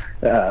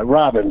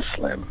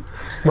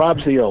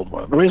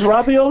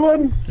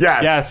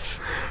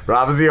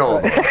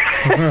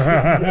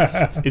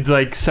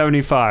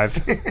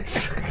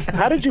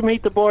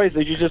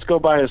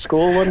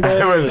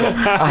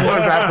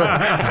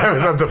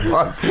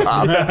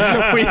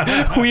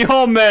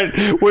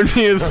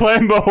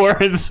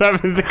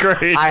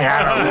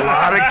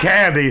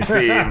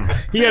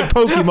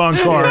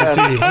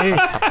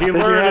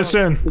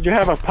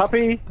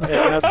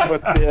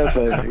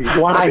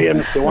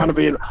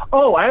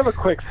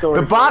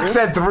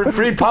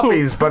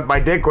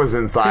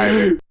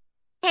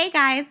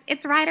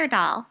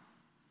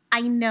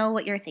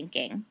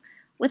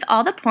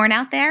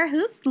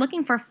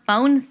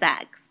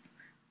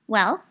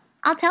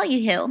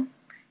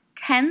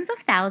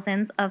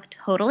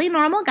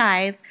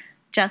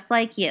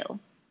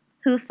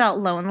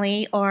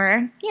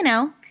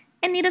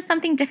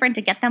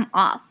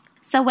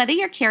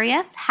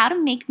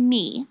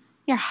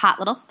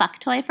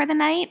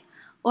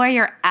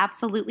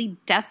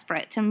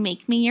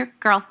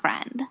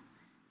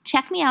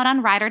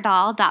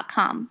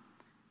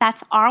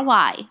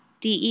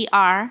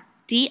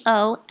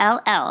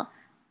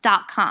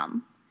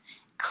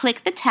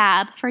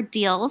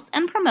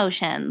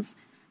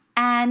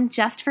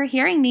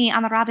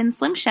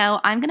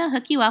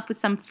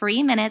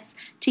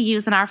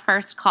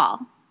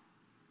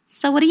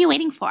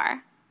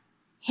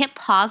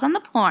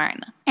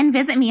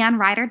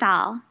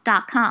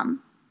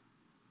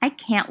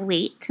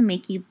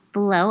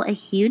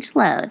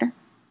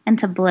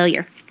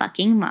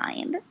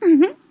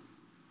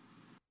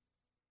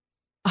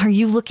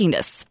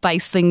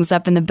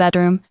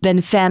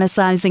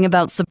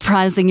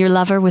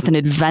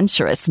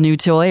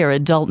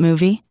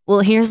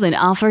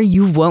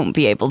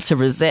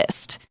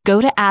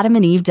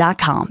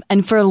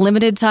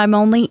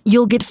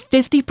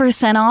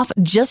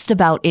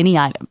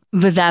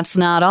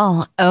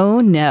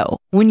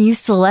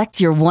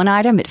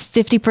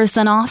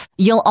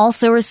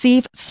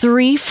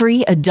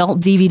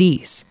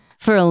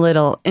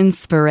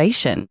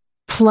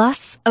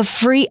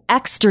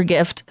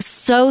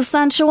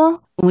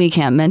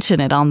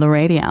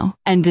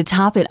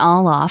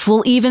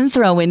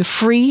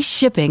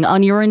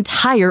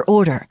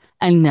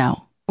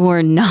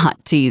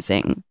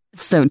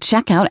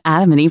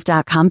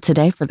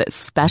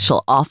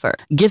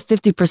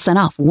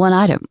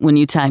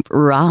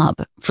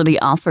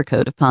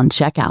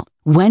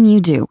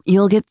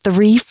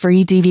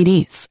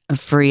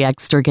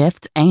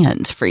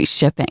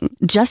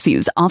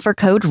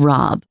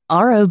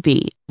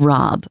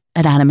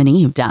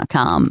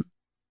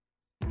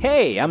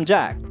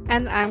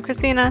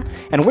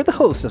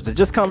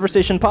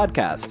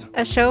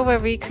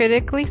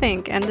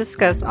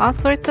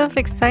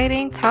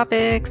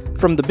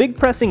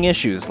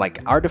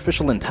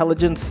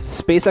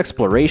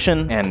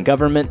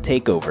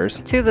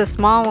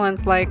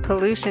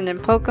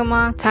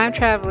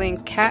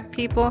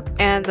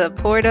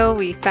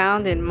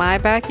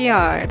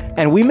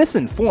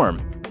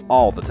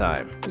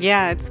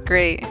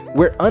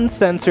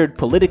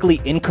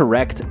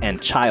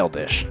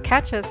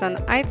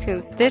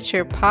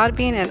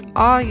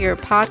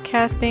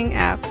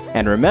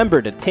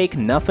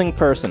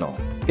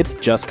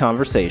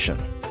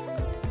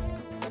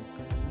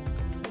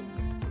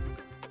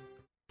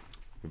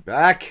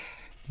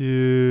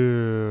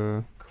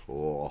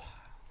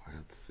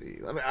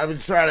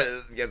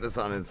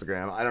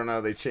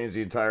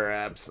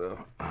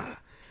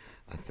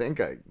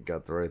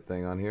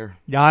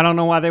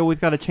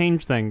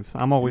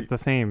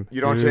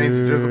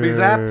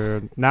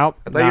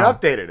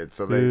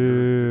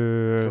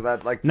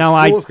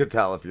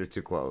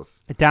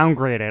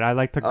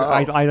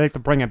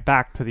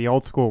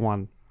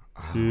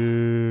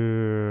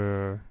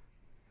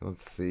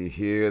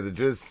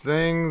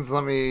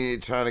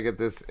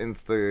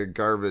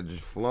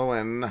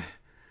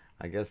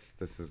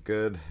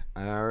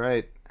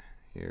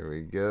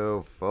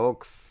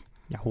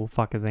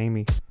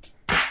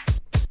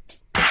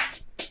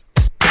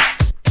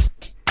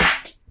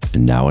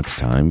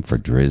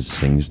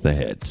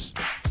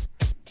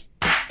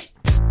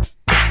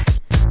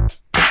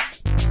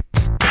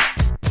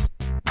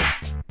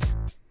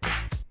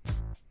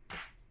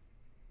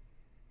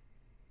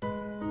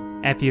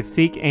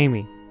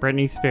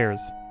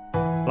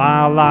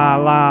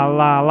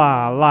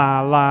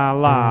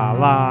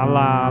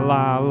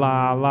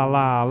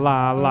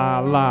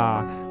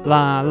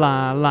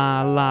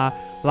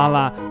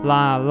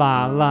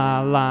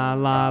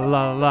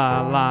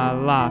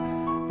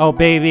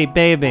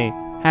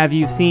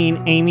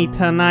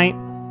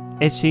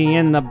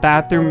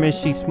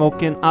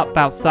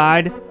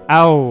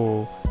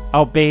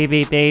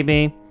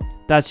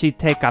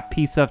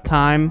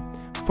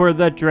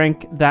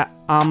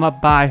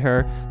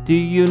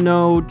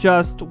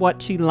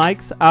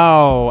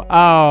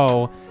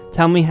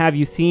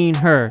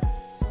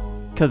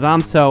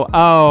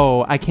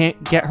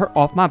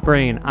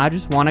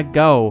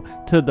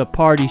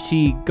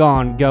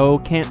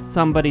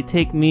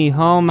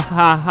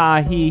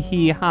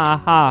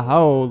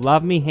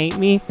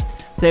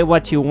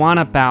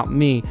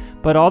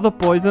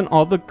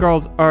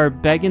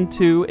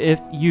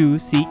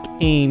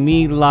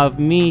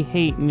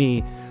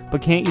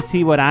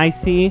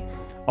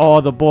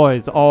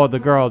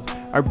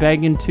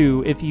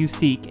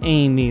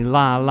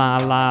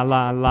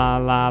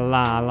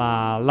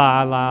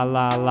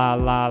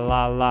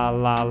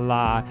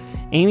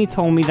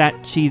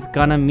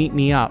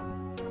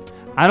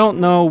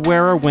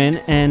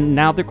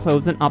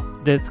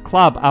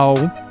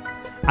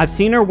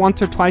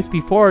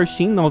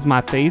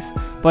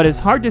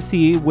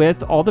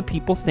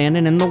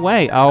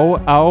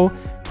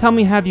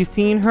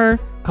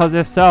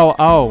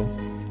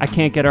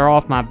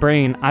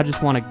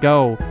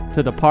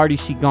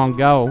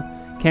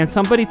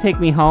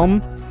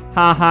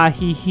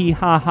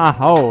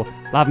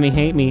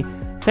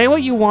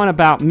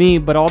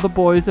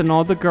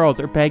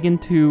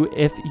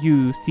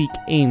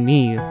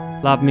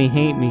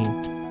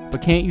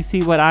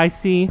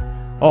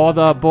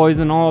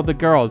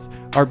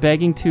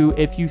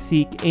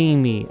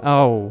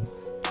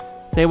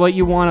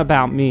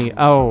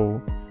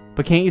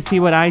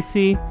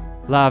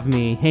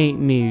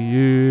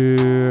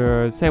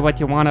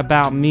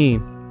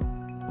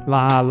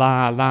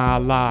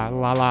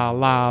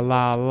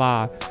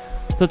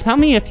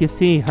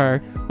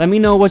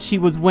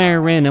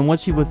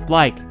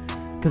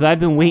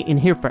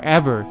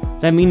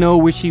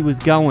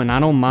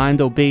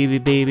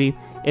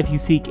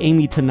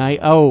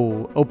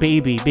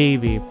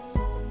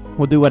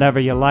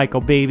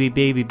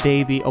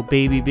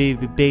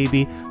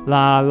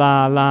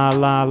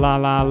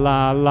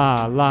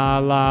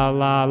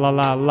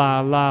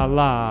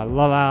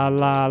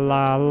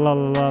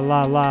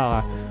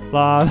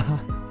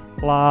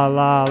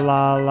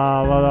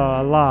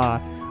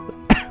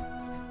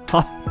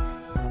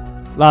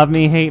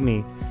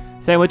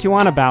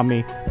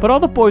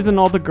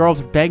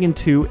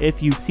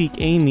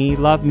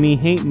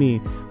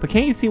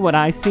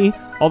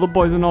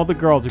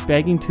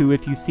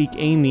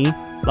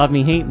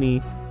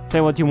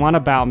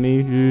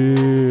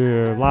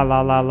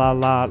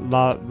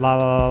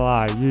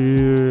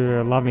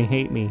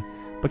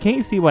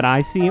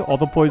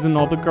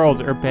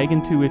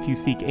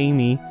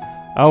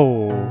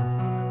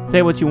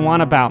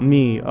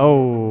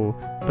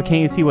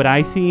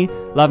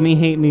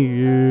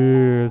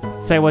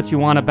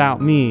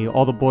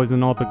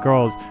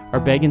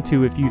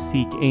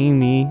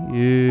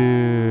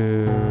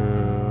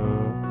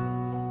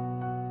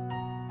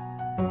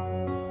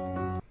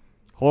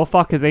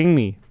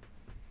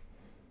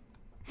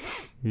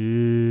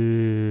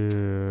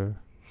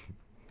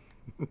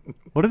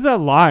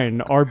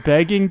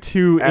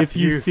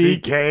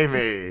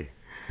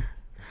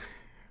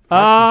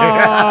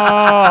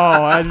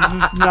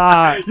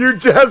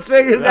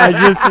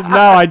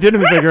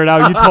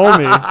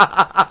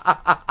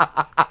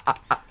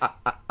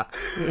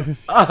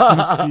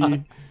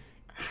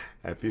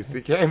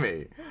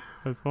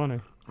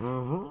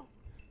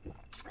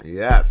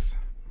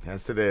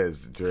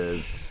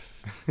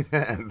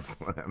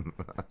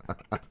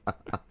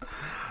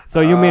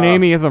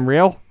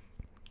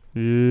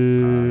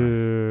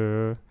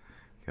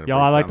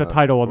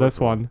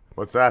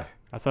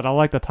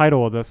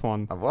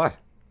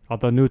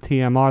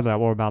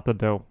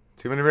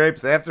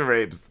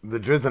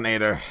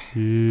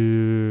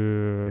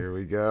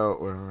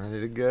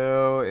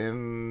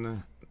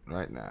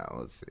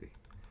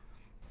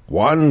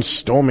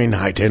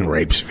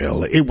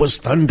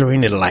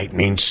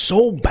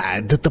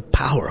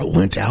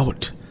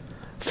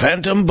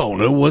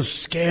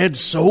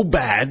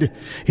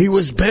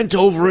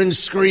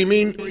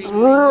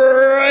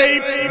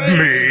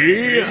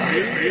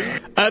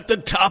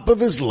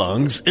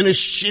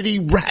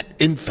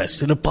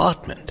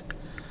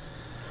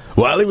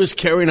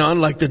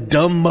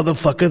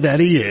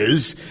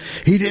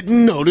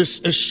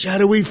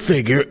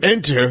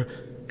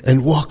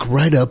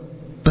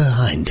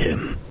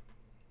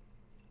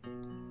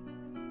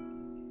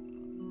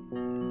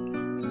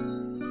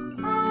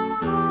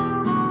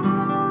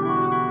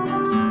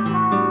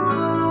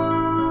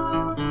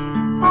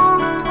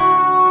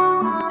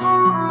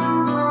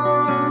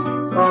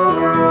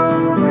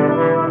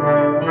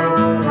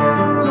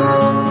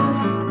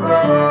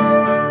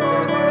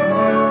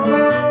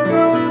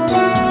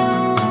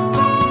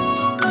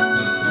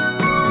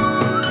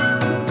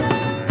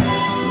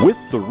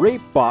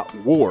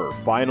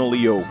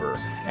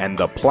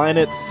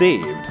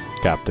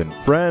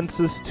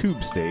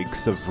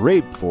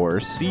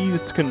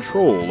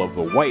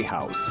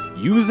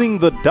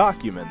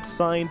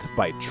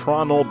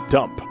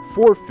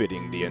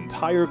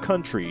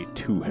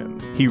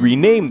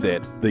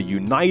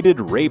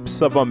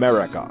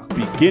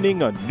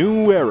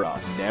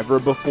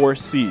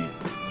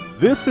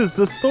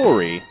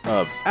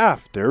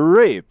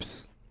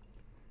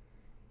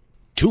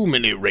 Too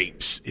Many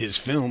Rapes is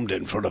filmed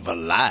in front of a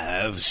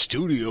live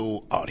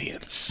studio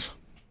audience.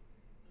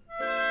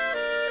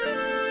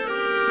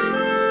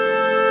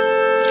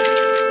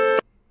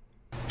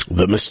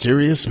 The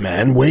mysterious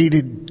man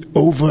waited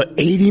over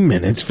 80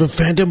 minutes for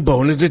Phantom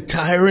Boner to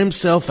tire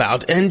himself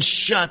out and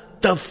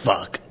shut the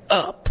fuck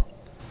up.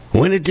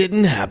 When it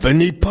didn't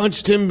happen, he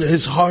punched him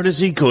as hard as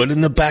he could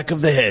in the back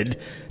of the head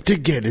to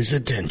get his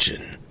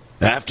attention.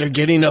 After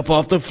getting up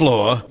off the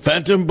floor,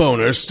 Phantom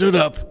Boner stood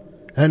up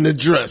and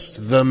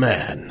addressed the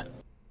man.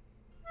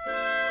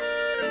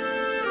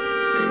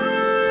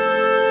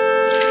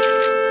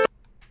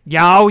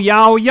 Yo,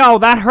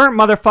 that hurt,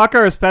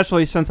 motherfucker,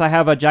 especially since I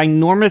have a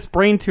ginormous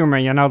brain tumor,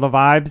 you know the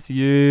vibes?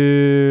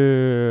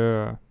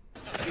 Yeah.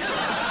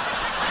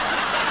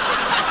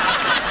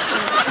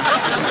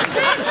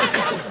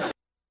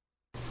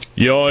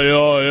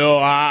 Yo,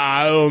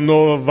 I don't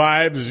know the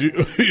vibes,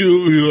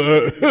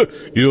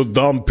 you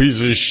dumb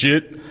piece of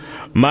shit.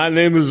 My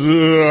name is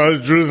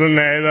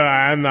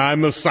Drizzinator, and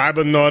I'm a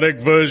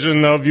cybernetic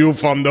version of you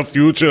from the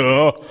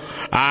future.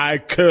 I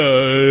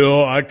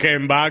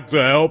came back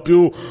to help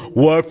you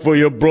work for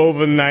your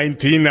Brover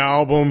 19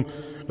 album.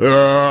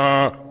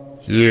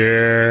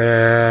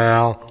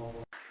 Yeah.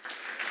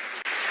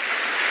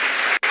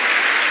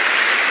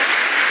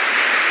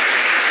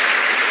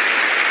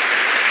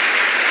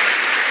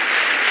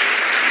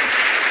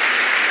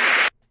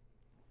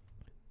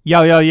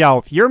 Yo,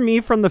 if you're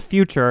me from the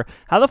future,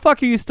 how the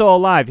fuck are you still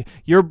alive?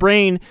 Your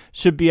brain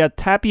should be a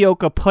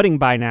tapioca pudding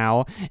by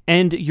now,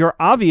 and you're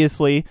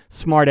obviously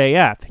smart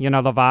AF. You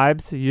know the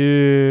vibes?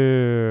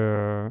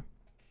 Yeah.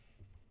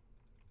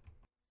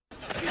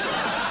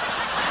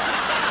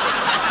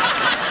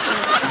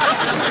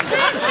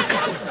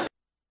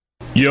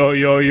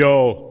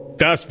 Yo.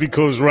 That's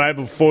because right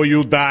before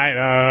you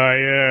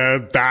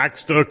died,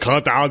 Daxter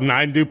cut out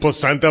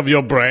 90% of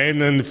your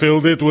brain and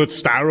filled it with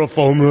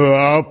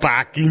styrofoam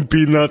packing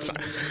peanuts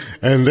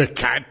and a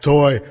cat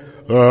toy.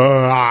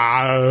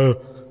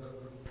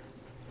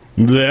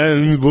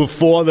 Then,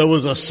 before there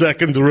was a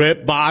second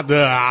rape bot,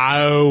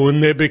 when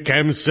they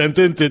became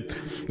sentient, it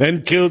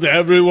then killed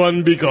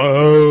everyone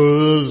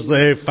because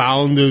they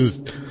found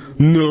his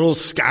neural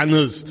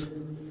scanners.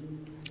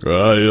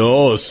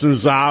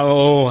 Since I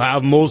don't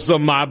have most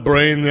of my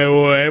brain, they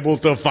were able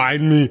to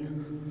find me.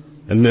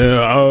 And then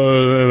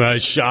I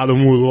shot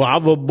them with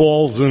lava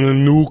balls and a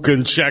nuke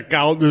and check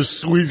out this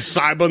sweet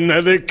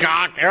cybernetic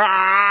cock.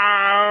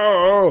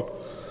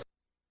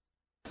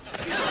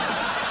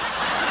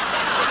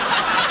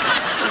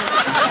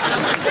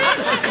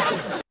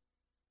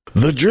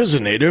 The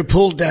Drizzinator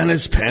pulled down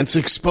his pants,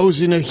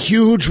 exposing a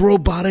huge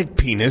robotic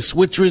penis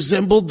which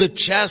resembled the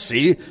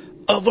chassis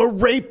of a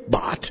rape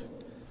bot.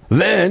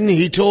 Then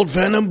he told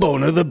Phantom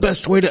Boner the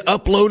best way to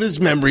upload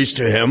his memories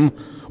to him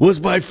was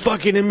by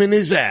fucking him in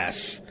his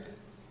ass.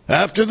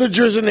 After the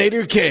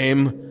Drizzinator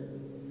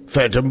came,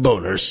 Phantom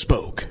Boner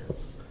spoke.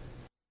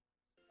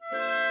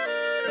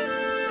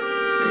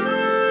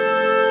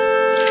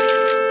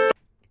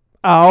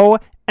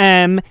 OMFG.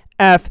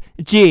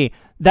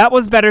 That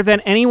was better than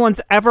anyone's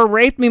ever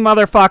raped me,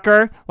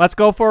 motherfucker. Let's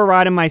go for a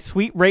ride in my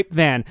sweet rape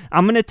van.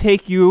 I'm gonna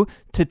take you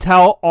to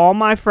tell all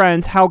my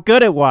friends how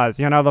good it was.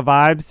 You know the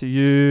vibes?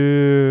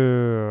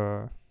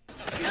 Yeah.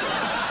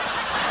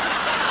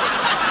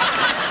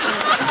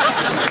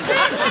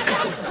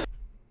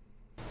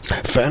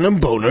 Phantom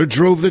Boner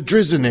drove the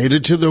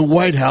Drizzinator to the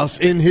White House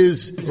in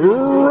his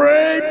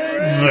rape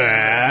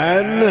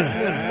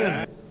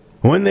van.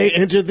 When they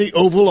entered the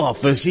Oval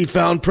Office, he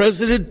found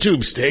President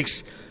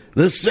Tubestakes,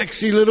 the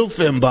sexy little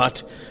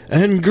fembot,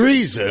 and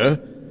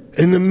Greaser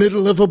in the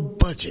middle of a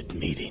budget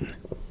meeting.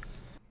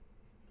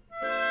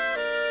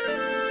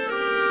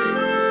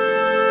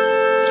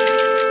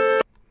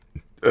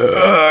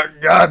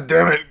 God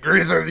damn it,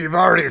 Greaser, you've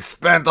already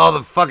spent all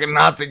the fucking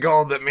Nazi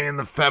gold that me and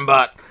the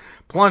fembot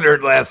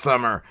plundered last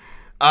summer.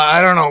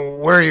 I don't know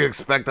where you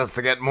expect us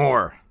to get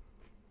more.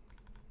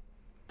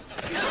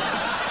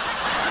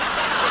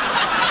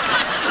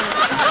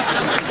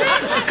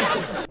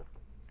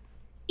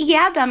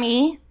 Yeah,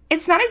 dummy.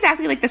 It's not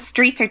exactly like the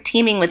streets are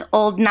teeming with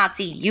old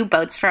Nazi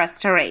U-boats for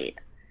us to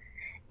raid.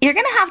 You're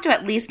gonna have to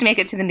at least make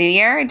it to the new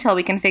year until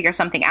we can figure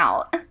something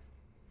out.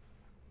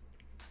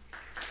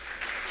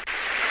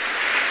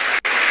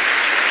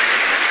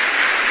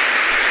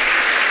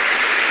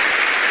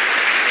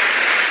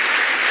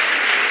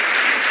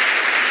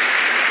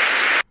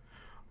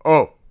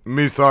 Oh,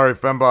 me sorry,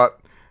 fembot.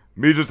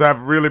 Me just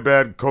have really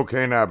bad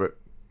cocaine habit.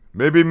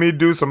 Maybe me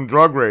do some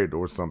drug raid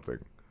or something.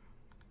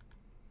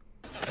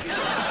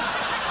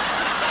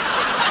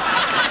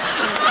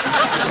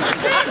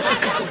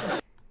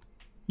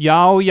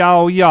 Yo.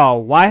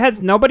 Why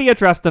has nobody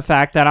addressed the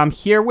fact that I'm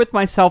here with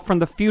myself from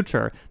the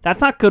future?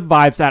 That's not good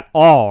vibes at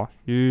all.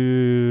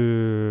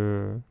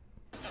 Yeah.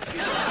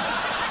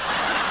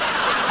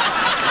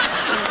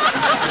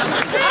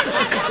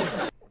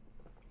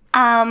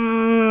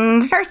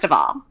 First of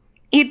all,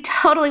 you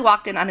totally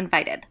walked in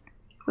uninvited.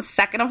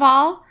 Second of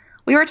all,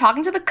 we were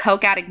talking to the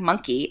coke addict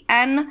monkey,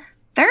 and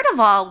Third of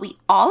all, we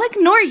all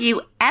ignore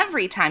you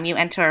every time you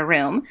enter a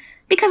room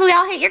because we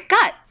all hate your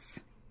guts.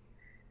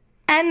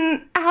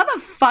 And how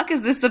the fuck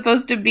is this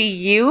supposed to be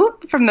you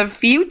from the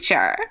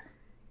future?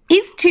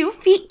 He's 2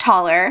 feet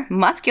taller,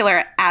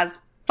 muscular as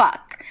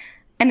fuck,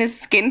 and his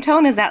skin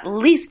tone is at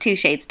least 2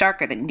 shades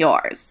darker than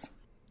yours.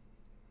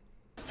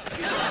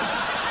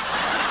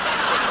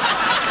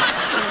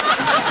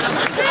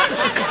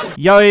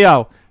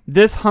 Yo.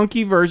 This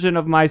hunky version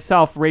of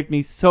myself raped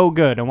me so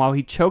good, and while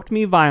he choked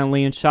me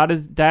violently and shot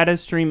his data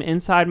stream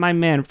inside my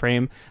man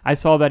frame, I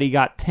saw that he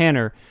got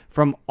tanner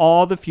from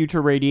all the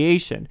future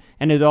radiation,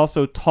 and is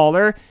also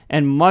taller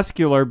and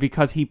muscular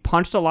because he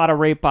punched a lot of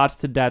rape bots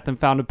to death and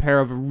found a pair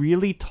of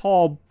really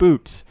tall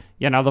boots.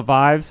 You know the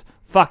vibes?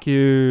 Fuck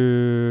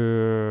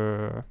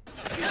you.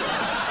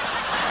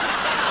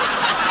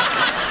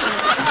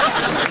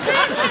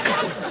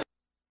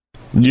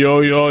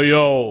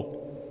 Yo.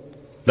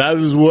 That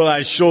is what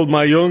I showed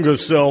my younger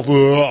self. I'm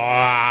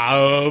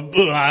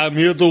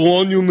here to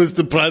warn you,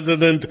 Mr.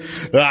 President.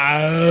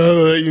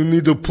 You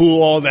need to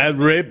pull all that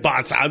rape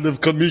bots out of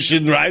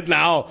commission right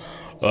now.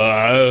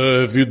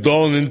 If you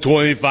don't, in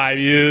 25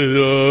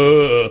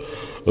 years,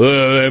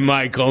 they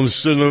might come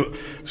sitting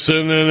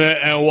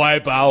and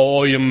wipe out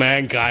all your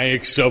mankind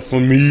except for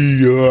me.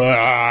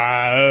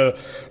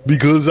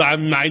 Because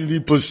I'm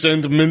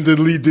 90%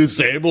 mentally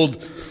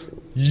disabled.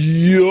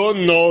 You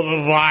know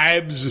the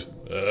vibes.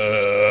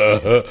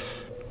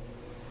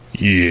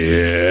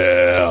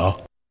 Yeah.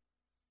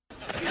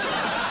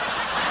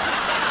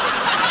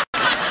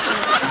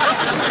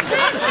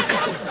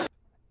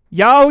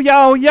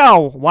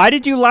 Yo. Why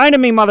did you lie to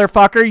me,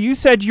 motherfucker? You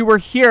said you were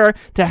here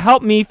to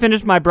help me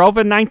finish my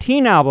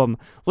Brovid-19 album.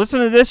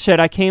 Listen to this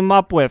shit I came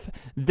up with.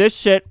 This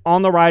shit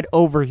on the ride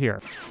over here.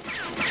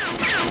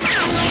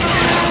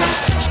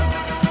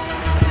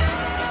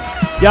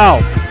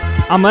 Yo,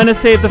 I'm gonna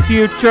save the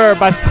future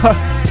by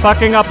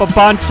fucking up a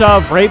bunch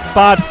of rape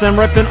bots, then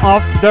ripping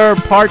off their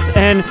parts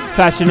and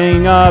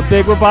fashioning a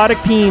big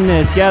robotic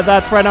penis. Yeah,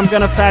 that's right, I'm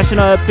gonna fashion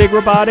a big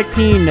robotic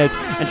penis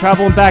and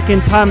traveling back in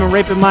time and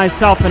raping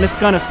myself, and it's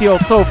gonna feel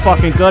so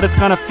fucking good. It's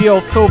gonna feel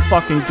so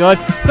fucking good.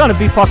 It's gonna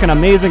be fucking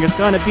amazing. It's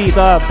gonna be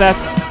the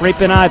best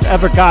raping I've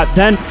ever got.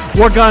 Then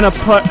we're gonna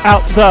put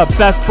out the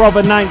best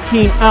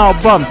Brovid-19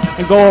 album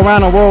and go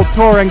around a world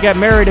tour and get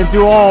married and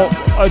do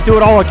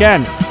it all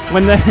again.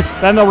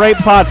 Then the rape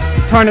bots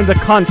turn into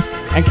cunts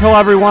and kill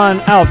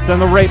everyone else. Then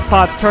the rape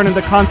bots turn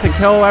into cunts and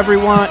kill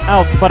everyone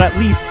else. But at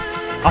least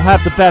I'll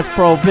have the best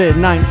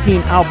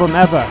Brovid-19 album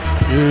ever.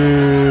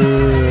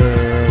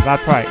 Yeah,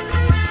 that's right.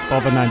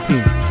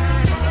 Brovid-19.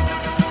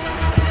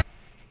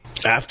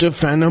 After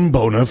Phantom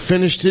Boner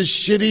finished his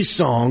shitty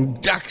song,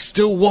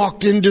 Daxter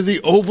walked into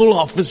the Oval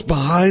Office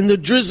behind the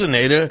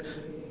Drizzinator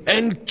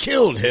and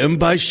killed him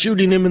by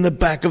shooting him in the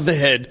back of the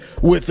head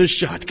with a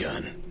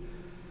shotgun.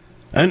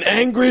 An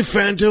angry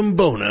Phantom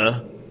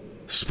Boner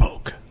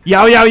spoke.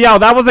 Yo,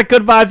 that wasn't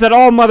good vibes at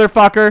all,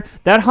 motherfucker.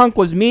 That hunk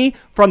was me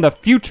from the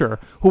future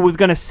who was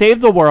gonna save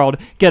the world,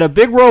 get a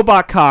big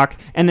robot cock,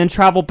 and then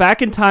travel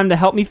back in time to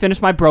help me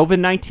finish my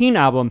Brovid-19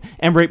 album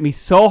and rape me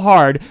so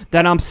hard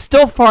that I'm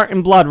still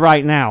farting blood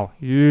right now.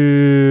 Yeah.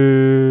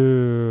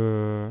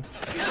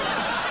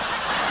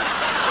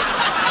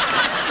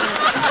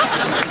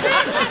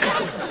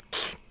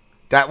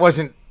 That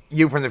wasn't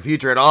you from the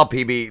future at all,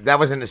 PB. That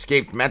was an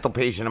escaped mental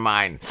patient of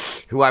mine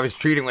who I was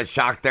treating with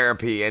shock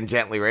therapy and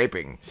gently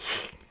raping.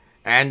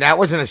 And that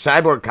wasn't a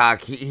cyborg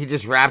cock. He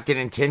just wrapped it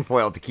in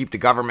tinfoil to keep the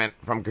government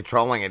from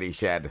controlling it, he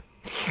said.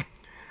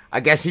 I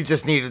guess he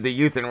just needed the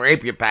youth and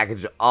rape you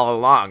package all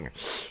along.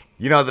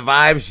 You know the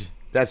vibes?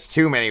 That's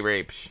too many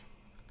rapes.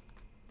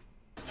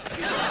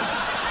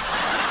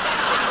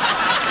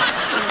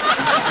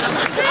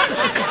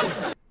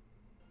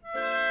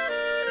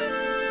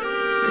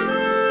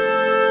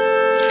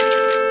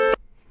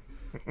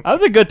 That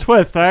was a good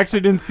twist. I actually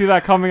didn't see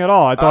that coming at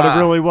all. I thought it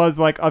really was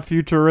like a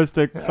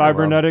futuristic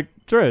cybernetic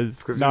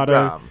Driz, not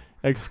a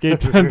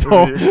escaped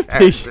mental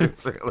patient.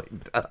 It's really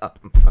dumb.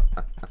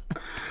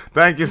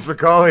 Thank you,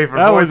 Spicoli, for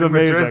voicing the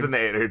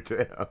Drizzinator,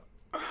 too.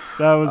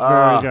 That was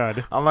very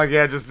good. I'm like,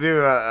 yeah, just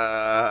do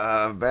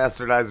a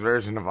bastardized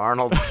version of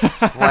Arnold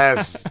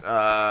slash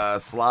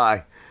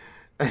Sly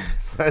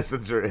slash the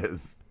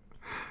Driz.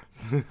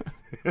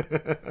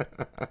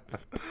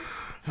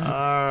 All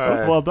right. That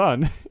was well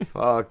done.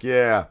 Fuck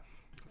yeah.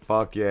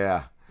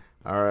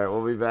 All right,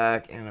 we'll be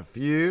back in a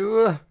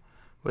few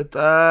with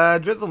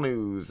drizzle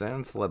news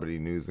and celebrity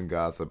news and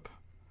gossip.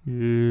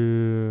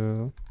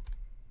 Yeah.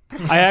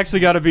 I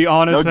actually got to be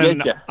honest,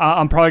 and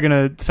I'm probably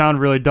going to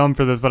sound really dumb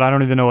for this, but I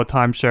don't even know what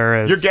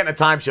timeshare is. You're getting a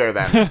timeshare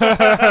then.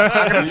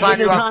 I'm going to sign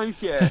you up.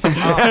 Timeshare.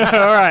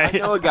 All right. I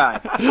know a guy.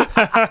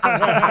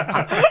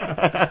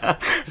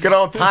 Good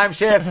old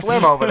timeshare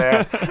Slim over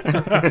there.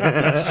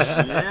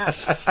 Yeah.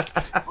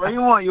 What do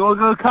you want? You want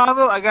to go to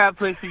Cabo? I got a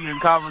place for you in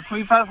Cabo.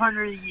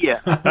 $2,500 a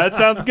year. That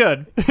sounds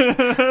good.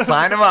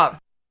 Sign him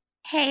up.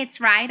 Hey, it's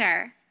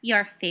Ryder,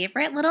 your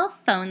favorite little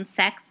phone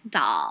sex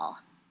doll.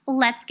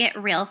 Let's get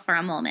real for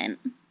a moment.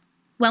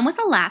 When was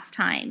the last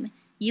time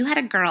you had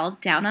a girl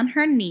down on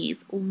her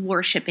knees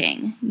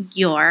worshiping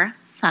your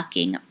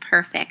fucking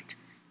perfect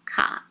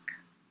cock.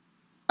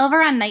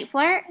 Over on Night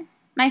Flirt,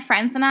 my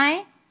friends and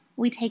I,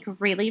 we take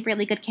really,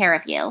 really good care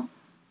of you.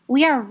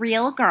 We are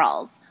real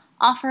girls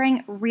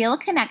offering real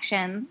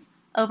connections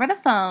over the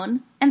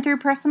phone and through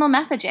personal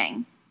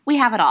messaging. We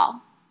have it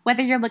all.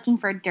 Whether you're looking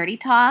for dirty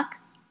talk,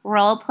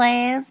 role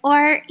plays,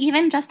 or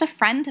even just a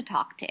friend to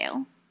talk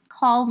to,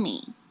 call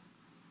me.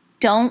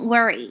 Don't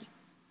worry.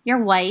 Your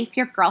wife,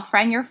 your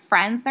girlfriend, your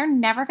friends, they're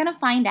never going to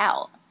find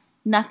out.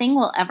 Nothing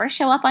will ever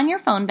show up on your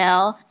phone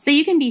bill, so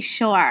you can be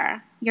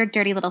sure your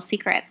dirty little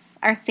secrets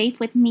are safe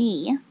with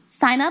me.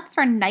 Sign up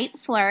for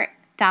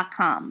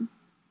nightflirt.com.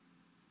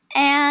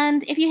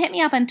 And if you hit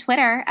me up on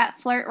Twitter at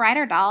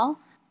FlirtRiderDoll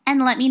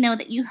and let me know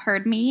that you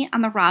heard me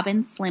on the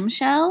Robin Slim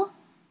Show,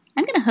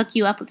 I'm going to hook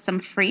you up with some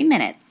free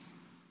minutes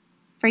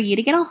for you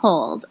to get a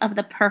hold of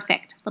the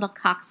perfect little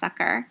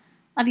cocksucker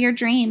of your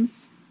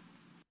dreams.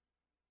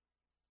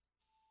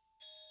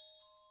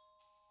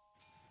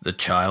 The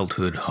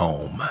childhood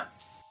home.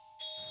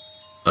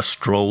 A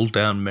stroll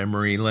down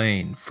memory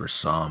lane for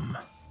some.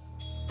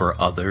 For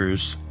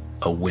others,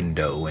 a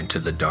window into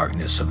the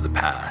darkness of the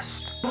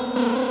past.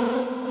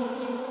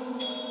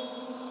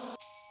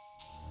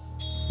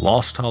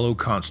 Lost Hollow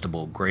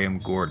Constable Graham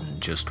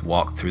Gordon just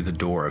walked through the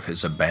door of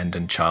his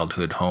abandoned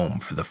childhood home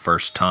for the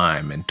first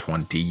time in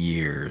 20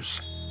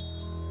 years.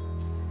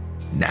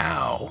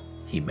 Now,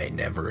 he may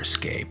never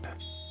escape.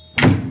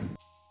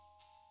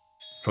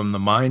 From the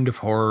mind of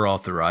horror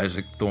author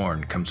Isaac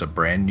Thorne comes a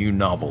brand new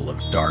novel of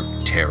dark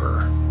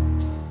terror.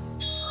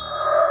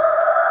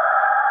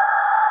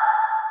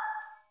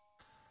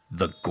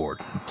 The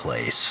Gordon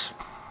Place.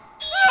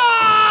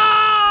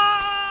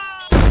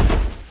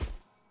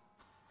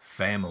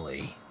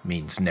 Family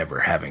means never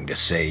having to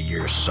say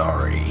you're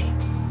sorry.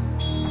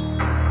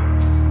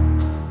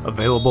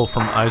 Available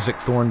from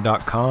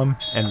isaacthorne.com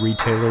and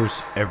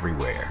retailers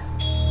everywhere.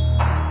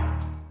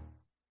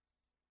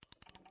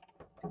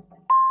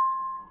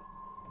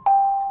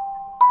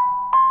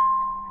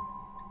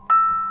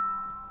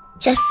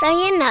 Just so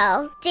you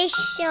know, this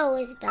show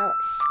is about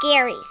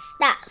scary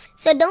stuff.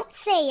 So don't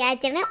say I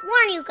didn't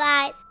warn you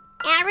guys.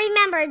 And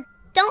remember,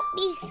 don't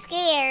be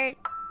scared.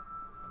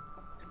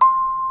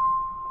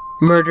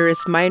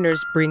 Murderous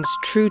Minors brings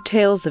true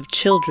tales of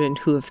children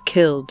who have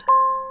killed.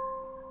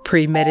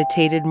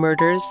 Premeditated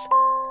murders,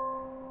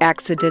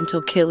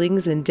 accidental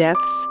killings and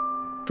deaths.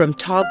 From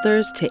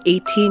toddlers to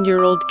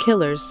 18-year-old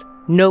killers,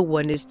 no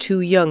one is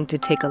too young to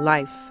take a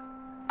life.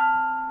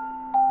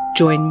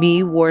 Join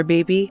me, War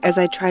Baby, as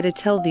I try to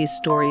tell these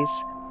stories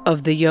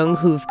of the young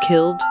who've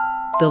killed,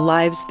 the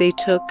lives they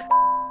took,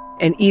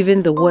 and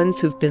even the ones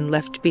who've been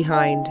left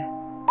behind.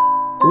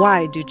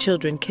 Why do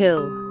children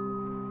kill?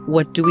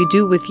 What do we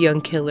do with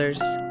young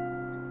killers?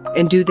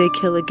 And do they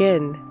kill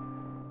again?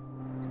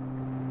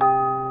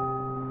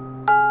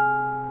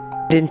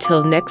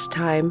 Until next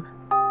time,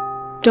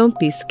 don't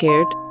be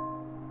scared.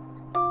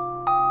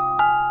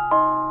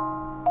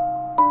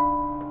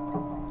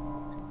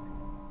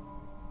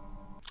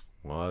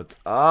 What's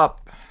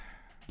up?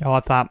 Yo,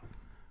 what's up?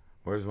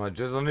 Where's my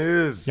drizzle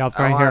news? Yo, it's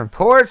right I here. want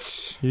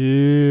porch.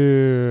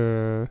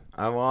 Yeah.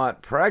 I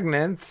want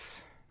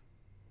pregnant.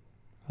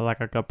 I like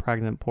a good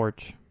pregnant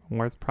porch.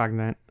 Where's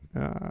pregnant?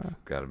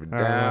 Gotta be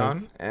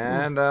down.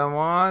 And I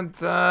want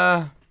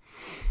 14s.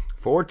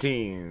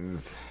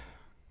 Is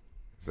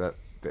that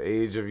the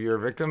age of your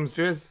victims,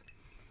 Driz?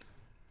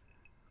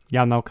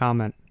 Yeah, no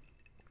comment.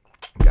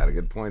 Got a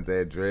good point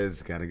there,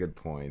 Driz. Got a good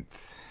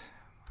point.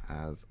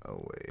 As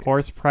always.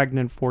 Horse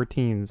pregnant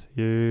 14s.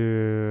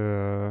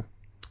 Yeah.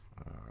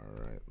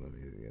 Alright, let me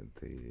get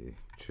the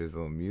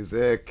drizzle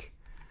music.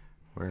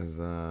 Where's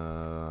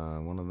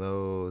one of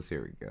those?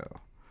 Here we go.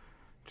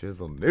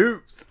 Drizzle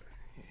news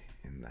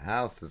in the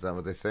house. Is that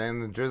what they say in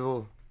the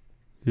drizzle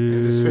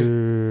industry?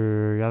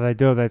 Yeah, they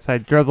do. They say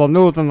drizzle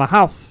news in the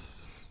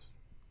house.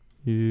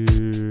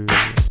 Yeah.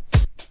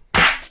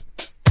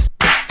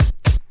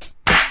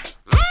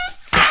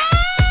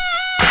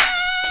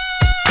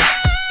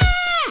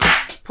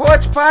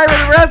 Porch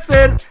pirate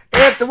arrested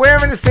after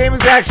wearing the same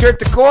exact shirt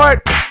to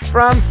court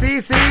from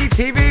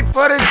CCTV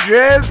footage,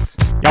 Driz.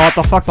 Yo, what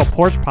the fuck's a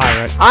porch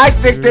pirate? I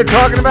think they're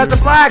talking about the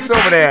blacks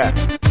over there.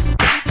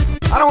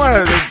 I don't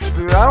want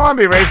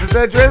to be racist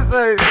there, Driz.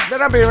 They're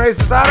not being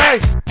racist, are they?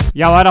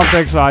 Yo, I don't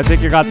think so. I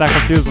think you got that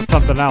confused with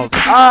something else.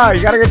 Ah,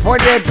 you got a good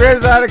point there,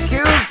 Driz. An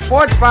accused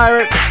porch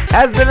pirate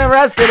has been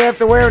arrested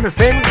after wearing the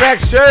same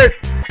exact shirt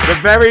the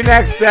very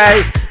next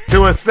day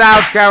to a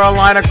South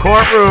Carolina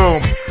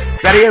courtroom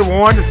that he had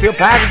worn to steal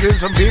packages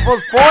from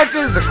people's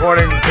porches,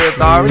 according to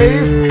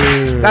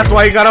authorities. That's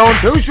why you got to own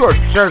two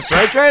shirts,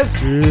 right, Driz?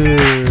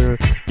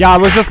 Yeah, I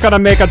was just gonna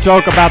make a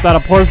joke about that. A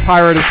porch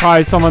pirate is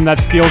probably someone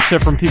that steals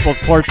shit from people's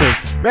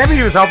porches. Maybe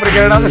he was hoping to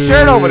get another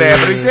shirt over there,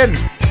 but he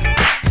didn't.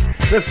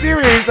 The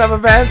series of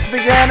events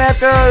began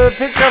after a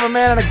picture of a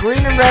man in a green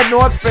and red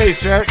North Face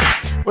shirt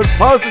was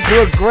posted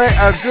to a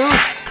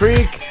Goose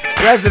Creek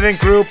resident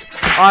group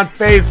on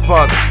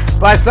Facebook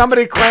by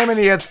somebody claiming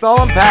he had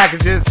stolen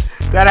packages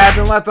that had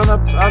been left on the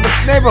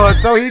neighborhood,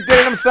 so he did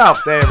it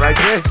himself. There, right,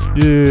 Chris?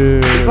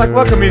 Yeah. He's like,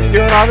 look at me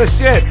stealing all this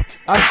shit.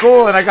 I'm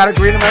cool, and I got a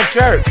green and red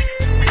shirt.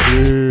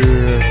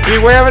 Yeah.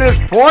 Beware of this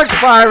porch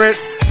pirate.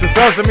 The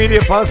social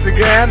media post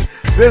began.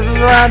 This is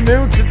around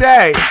noon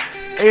today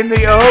in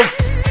the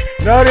Oaks.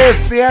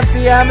 Notice the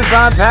empty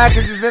Amazon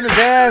packages in his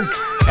hands,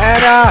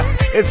 and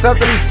it's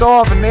something he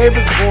stole off a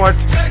neighbor's porch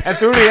and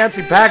threw the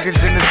empty package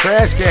in the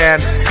trash can,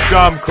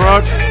 dumb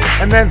crook,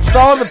 and then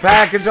stole the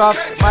package off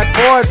my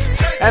porch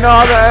and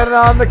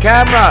on the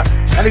camera,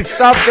 and he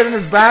stuffed it in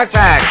his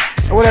backpack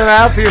and whatever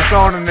else he had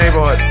stolen in the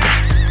neighborhood.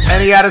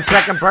 And he had a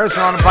second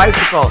person on a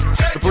bicycle.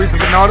 The police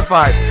have been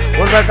notified.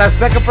 What about that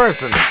second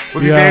person?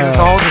 Was he dangerous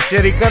to hold the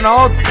shit he couldn't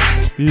hold?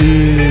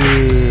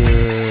 Yeah.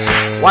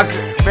 What?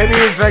 Maybe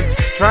he was like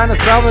trying to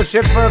sell the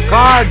shit for a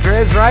car,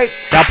 Driz, right?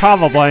 Yeah,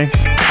 probably.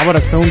 I would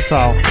assume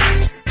so.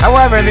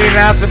 However, in the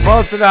announcement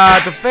posted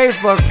to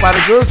Facebook by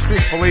the Goose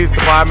Creek Police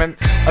Department,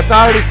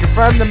 authorities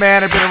confirmed the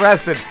man had been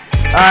arrested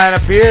and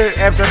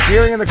after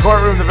appearing in the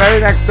courtroom the very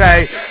next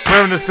day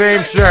wearing the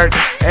same shirt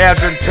and had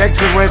been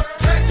pictured with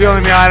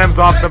stealing the items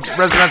off the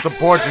residential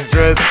porches,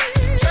 Driz.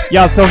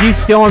 Yeah, so he's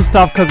stealing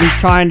stuff because he's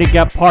trying to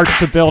get parts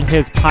to build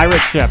his pirate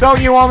ship. Don't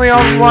you only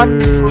own one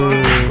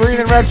green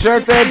and red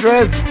shirt there,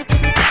 Driz?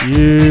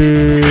 Yeah.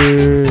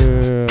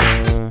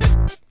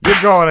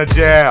 You're going to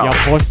jail.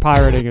 Yeah, bush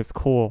pirating is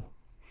cool.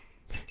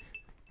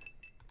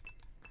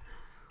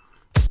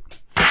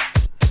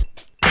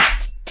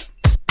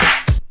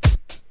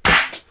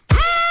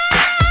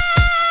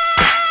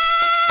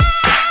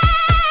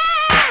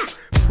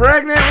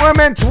 Pregnant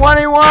woman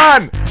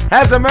 21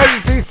 has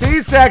emergency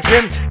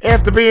C-section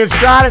after being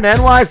shot in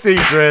NYC,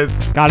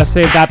 Driz. Gotta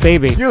save that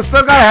baby. You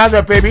still gotta have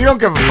that baby. You don't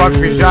give a fuck if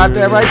you're shot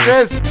there, right,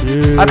 Driz?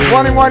 A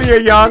 21-year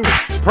young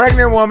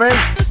pregnant woman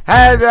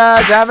had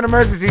to have an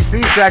emergency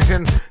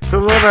C-section to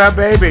deliver her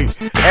baby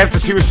after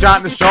she was shot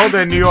in the shoulder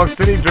in New York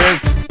City,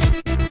 Driz.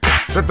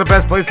 Is that the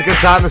best place to get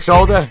shot in the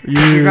shoulder?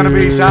 You're gonna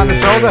be shot in the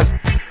shoulder?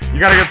 You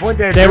got a good point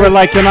there, They Driz. were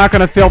like, you're not going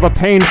to feel the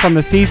pain from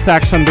the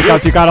C-section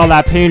because you got all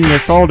that pain in your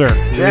shoulder.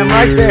 Damn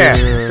right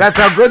there. That's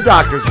how good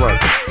doctors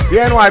work. The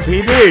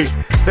NYPD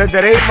said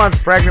that 8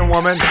 months pregnant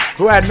woman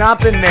who had not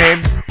been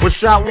named was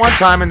shot one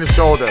time in the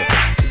shoulder.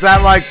 Is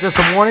that like just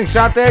a warning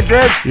shot there,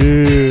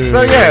 Driz?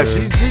 So yeah,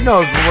 she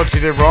knows what she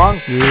did wrong.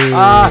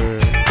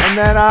 And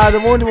then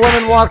the wounded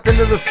woman walked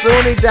into the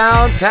SUNY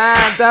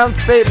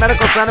downstate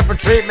medical center for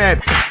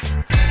treatment.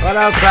 What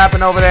else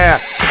happened over there?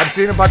 I've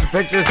seen a bunch of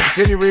pictures.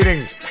 Continue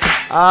reading.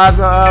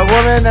 The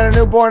woman and a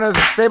newborn is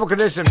in stable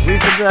condition.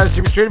 Police said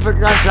she was treated for a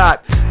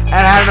gunshot and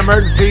had an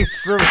emergency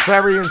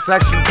cesarean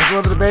section to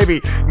deliver the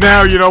baby.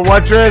 Now, you know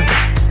what, Driz?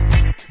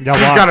 She's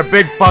got a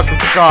big fucking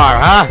scar,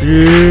 huh?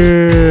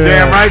 Yeah.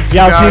 Damn right she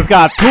does. She's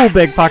got 2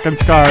 big fucking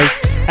scars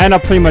and a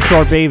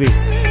premature baby.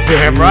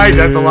 Damn right,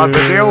 that's a lot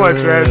to deal with,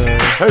 Driz.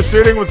 Her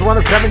shooting was one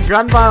of 7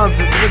 gun violence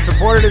incidents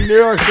reported in New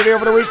York City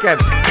over the weekend.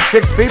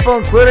 6 people,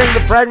 including the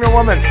pregnant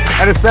woman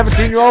and a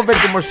 17-year-old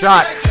victim, were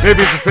shot.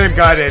 Maybe it's the same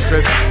guy there,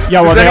 Driz.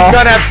 Yeah, well, does any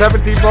gun have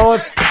 17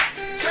 bullets?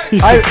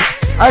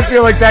 I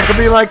feel like that could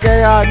be like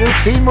a new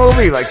teen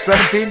movie, like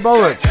 17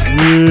 bullets.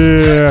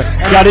 Yeah.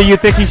 Yeah, do you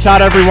think he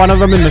shot every one of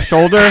them in the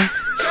shoulder?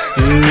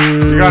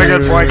 You got a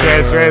good point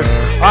there, Driz.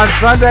 On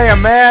Sunday, a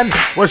man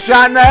was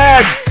shot in the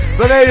head.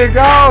 So there you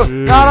go.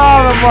 Not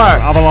all of them were.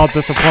 I'm a little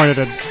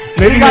disappointed.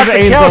 Maybe he got his the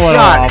aim's kill a little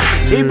shot.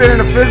 off. He'd been in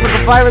a physical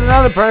fight with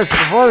another person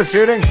before the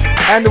shooting,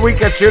 and the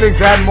weekend shootings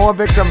had more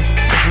victims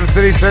to the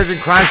city's surging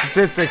crime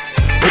statistics,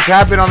 which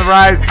have been on the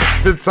rise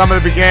since summer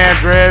began,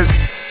 Driz.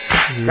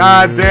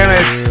 God damn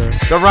it.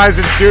 The rise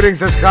in shootings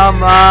has come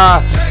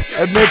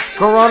amidst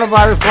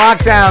coronavirus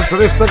lockdown, so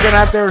they're still getting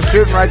out there and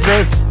shooting, right,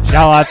 Driz?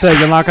 Yeah, well, I think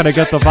you're not going to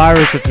get the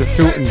virus if you're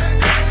shooting.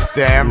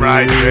 Damn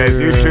right,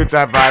 Driz. You shoot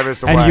that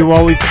virus away. And you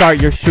always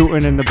start your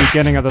shooting in the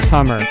beginning of the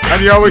summer.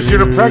 And you always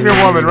shoot a pregnant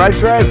woman, right,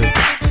 Driz?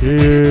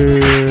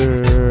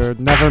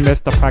 Never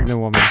missed a pregnant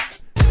woman.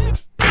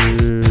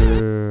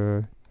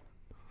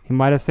 He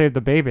might have saved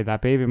the baby.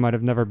 That baby might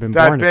have never been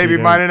born. That baby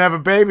might have never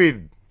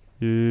babied.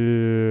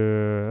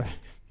 Yeah.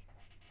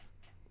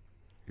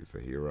 He's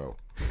a hero.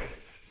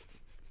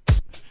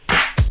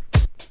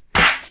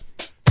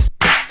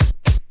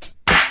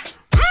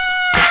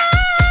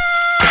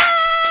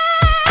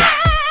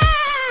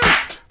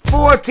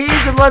 Four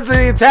teens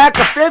allegedly attack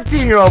a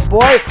 15-year-old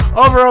boy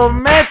over a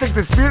romantic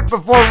dispute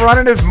before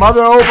running his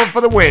mother over for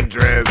the win,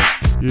 Driz.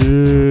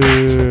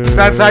 Yeah.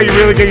 That's how you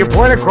really get your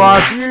point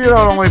across. You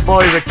don't only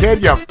bully the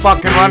kid, you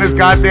fucking run his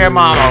goddamn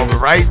mom over,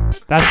 right?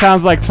 That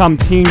sounds like some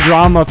teen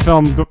drama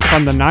film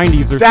from the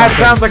 90s or that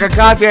something. Sounds like a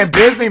goddamn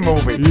Disney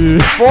movie.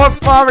 Yeah. 4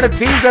 Florida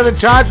teens have been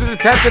charged with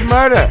attempted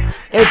murder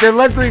after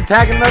allegedly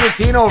attacking another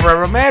teen over a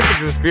romantic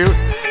dispute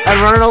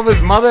and running over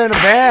his mother in a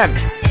van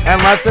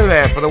and left her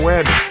there for the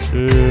win.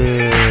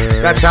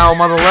 That's how a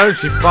mother learned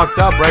she fucked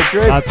up, right,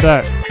 Driz? That's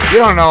it. You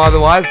don't know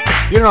otherwise.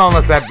 You don't know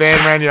unless that van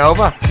ran you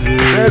over.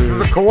 This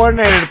was a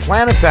coordinated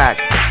plan attack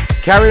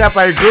carried out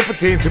by a group of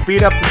teens who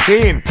beat up the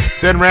teen,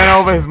 then ran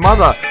over his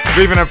mother,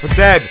 leaving her for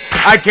dead.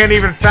 I can't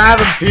even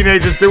fathom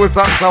teenagers doing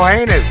something so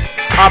heinous.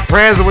 Our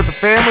prayers are with the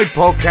family,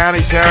 Polk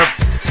County Sheriff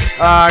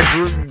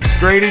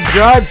Grady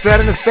Judd said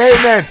in a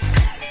statement.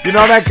 You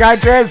know that guy,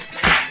 Driz?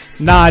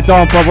 Nah, I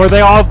don't, but were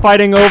they all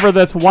fighting over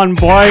this one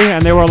boy,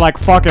 and they were like,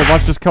 fuck it,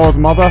 let's just kill his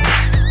mother?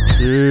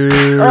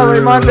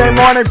 Early Monday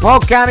morning,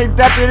 Polk County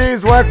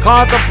deputies were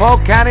called to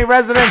Polk County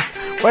residents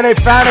where they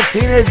found a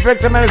teenage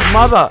victim and his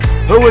mother,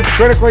 who was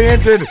critically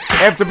injured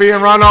after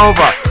being run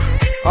over.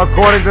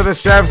 According to the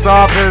sheriff's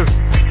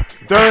office,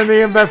 during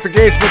the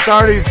investigation,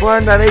 authorities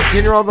learned that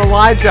 18-year-old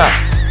Elijah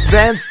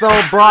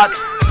Sandstone brought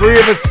 3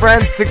 of his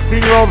friends,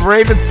 16-year-old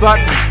Raven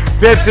Sutton,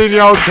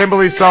 15-year-old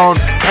Kimberly Stone,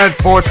 and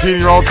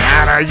 14-year-old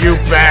Hannah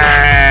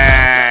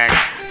Eubank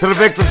to the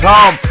victim's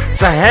home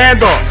to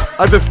handle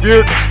a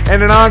dispute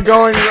and an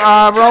ongoing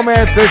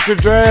romance issue,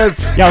 Driz.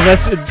 Yo,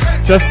 this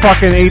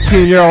fucking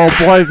 18-year-old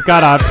boy's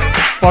got a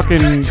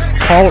fucking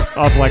cult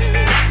of, like,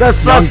 the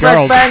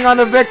suspect banged on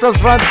the victim's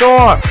front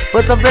door,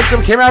 but the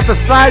victim came out the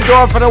side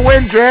door for the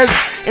win, Driz,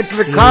 into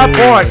the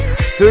carport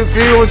to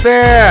see who was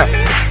there.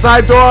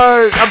 Side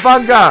door,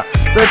 Abunga.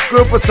 The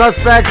group of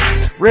suspects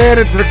ran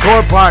into the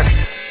car park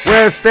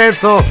where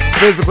Stansel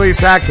physically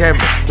attacked him.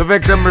 The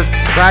victim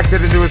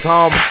retracted into his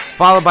home,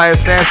 followed by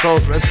Stansel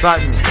and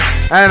Sutton.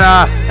 And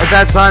at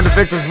that time, the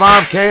victim's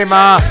mom came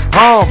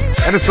home,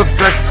 and the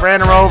suspects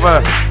ran her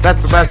over.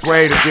 That's the best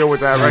way to deal with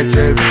that, right,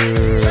 Driz?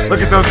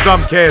 Look at those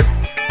dumb kids.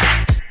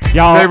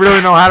 Yo, they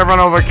really know how to run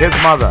over a kid's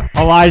mother.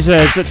 Elijah,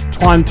 is it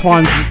Twan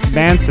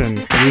Manson?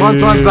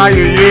 Twan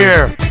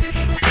Zaire,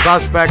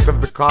 suspect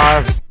of the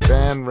car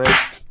van rape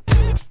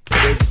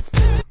kids.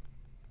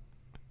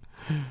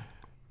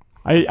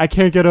 I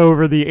can't get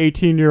over the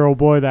 18-year-old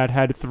boy that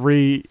had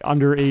 3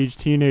 underage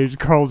teenage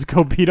girls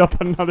go beat up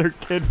another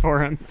kid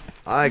for him.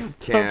 I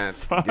can't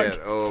get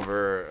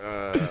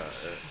over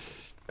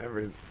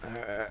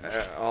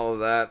all of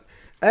that.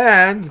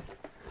 And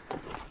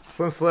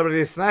Slim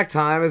Celebrity Snack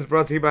Time is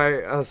brought to you by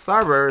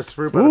Starburst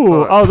Fruit by the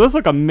Foot. Oh, those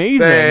look amazing.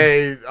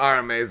 They are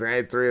amazing. I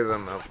ate 3 of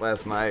them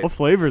last night. What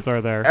flavors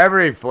are there?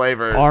 Every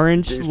flavor.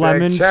 Orange,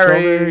 lemon,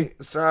 cherry,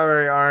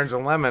 strawberry, orange,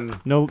 and lemon.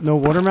 No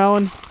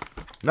watermelon?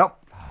 Nope.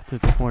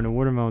 Disappointed.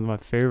 Watermelon's my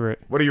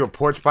favorite. What are you, a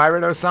porch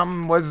pirate or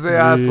something? What's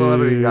the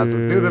celebrity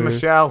gossip? Do the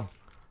Michelle.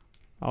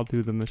 I'll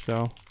do the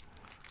Michelle.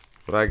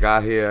 What I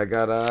got here? I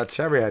got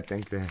cherry, I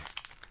think.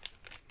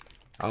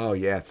 Oh,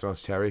 yeah, it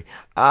smells cherry.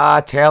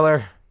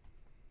 Taylor.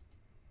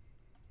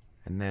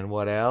 And then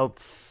what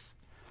else?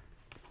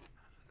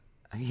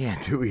 Yeah,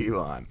 do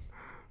Elon.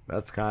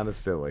 That's kind of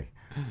silly.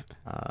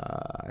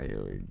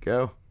 Here we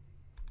go.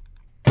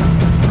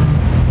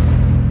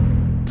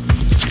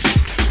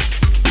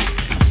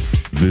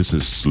 This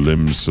is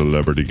Slim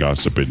Celebrity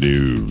Gossip and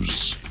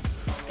News.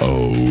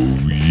 Oh,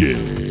 yeah.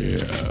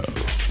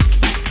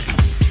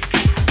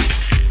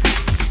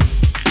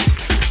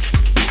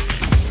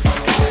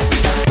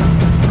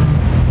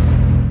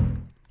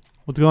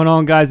 What's going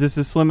on, guys? This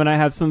is Slim, and I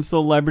have some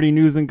celebrity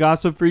news and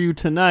gossip for you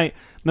tonight.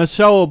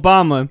 Michelle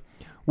Obama.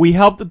 We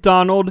helped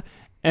Donald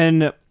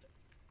and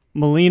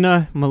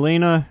Melania. I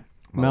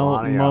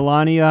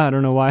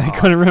don't know why I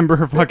couldn't remember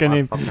her fucking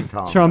name.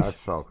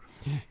 Trump's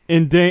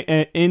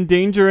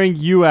endangering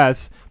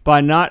U.S.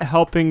 by not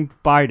helping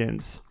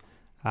Biden's.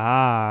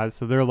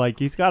 So they're like,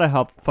 he's got to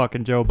help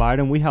fucking Joe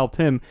Biden. We helped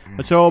him.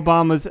 Michelle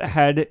Obama's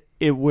had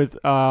it with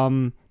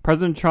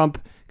President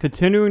Trump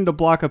continuing to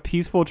block a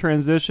peaceful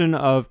transition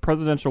of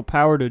presidential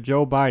power to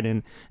Joe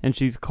Biden, and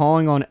she's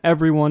calling on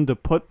everyone to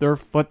put their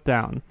foot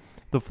down.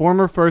 The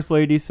former First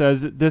Lady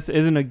says this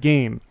isn't a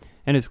game,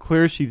 and it's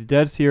clear she's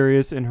dead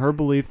serious in her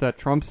belief that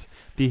Trump's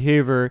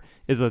behavior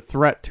is a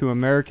threat to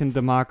American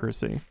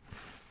democracy.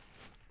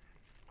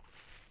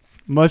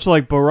 Much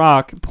like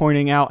Barack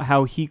pointing out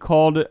how he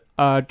called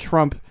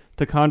Trump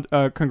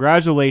to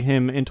congratulate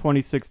him in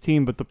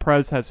 2016, but the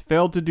press has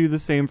failed to do the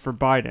same for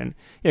Biden.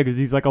 Yeah, because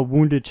he's like a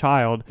wounded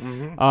child.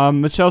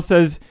 Mm-hmm. Michelle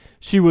says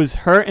she was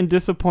hurt and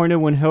disappointed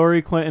when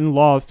Hillary Clinton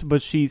lost,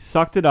 but she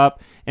sucked it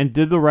up and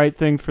did the right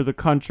thing for the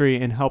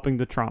country in helping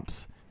the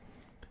Trumps.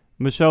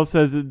 Michelle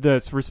says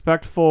this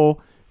respectful,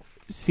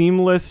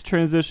 seamless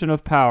transition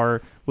of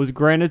power was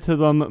granted to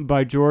them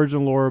by George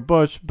and Laura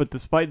Bush, but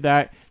despite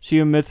that, she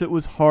admits it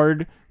was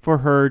hard for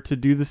her to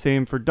do the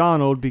same for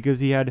Donald because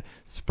he had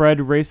spread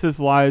racist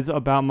lies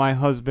about my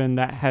husband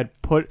that had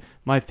put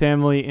my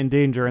family in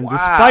danger. And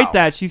despite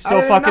that, she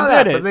still fucking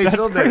did it. But they That's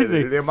still crazy.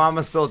 did it. Their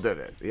mama still did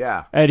it.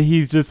 Yeah. And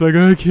he's just like,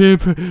 I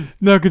can't,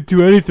 not going to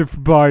do anything for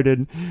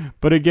Biden.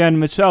 But again,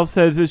 Michelle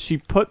says that she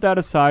put that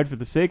aside for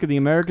the sake of the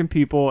American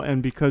people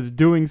and because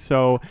doing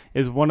so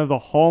is one of the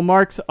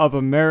hallmarks of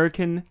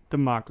American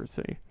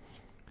democracy.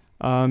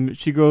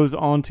 She goes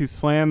on to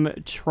slam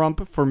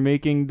Trump for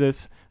making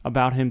this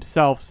about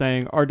himself,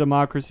 saying, our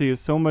democracy is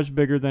so much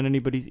bigger than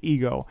anybody's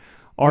ego.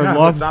 Our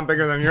love, it's not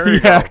bigger than your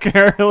ego. Yeah,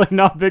 clearly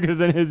not bigger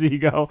than his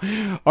ego.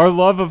 Our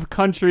love of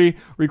country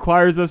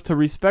requires us to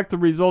respect the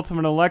results of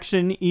an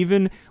election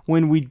even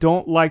when we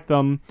don't like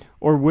them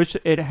or wish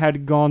it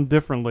had gone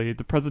differently.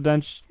 The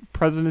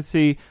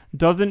presidency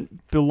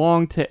doesn't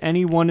belong to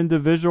any one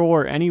individual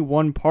or any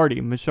one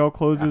party. Michelle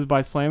closes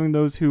by slamming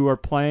those who are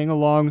playing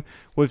along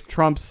with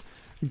Trump's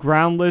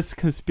groundless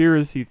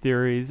conspiracy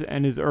theories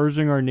and is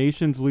urging our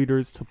nation's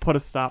leaders to put a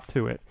stop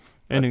to it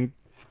and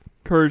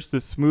encourage the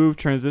smooth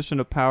transition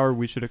of power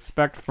we should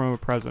expect from a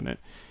president.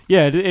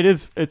 Yeah,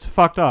 it's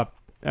fucked up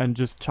and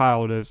just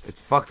childish. It's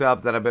fucked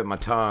up that I bit my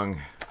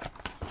tongue.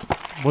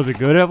 Was it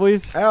good at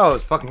least? Oh,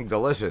 it's fucking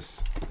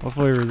delicious. What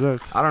flavor is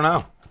this? I don't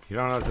know. You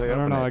don't know until you I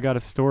don't open know. it. I got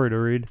a story to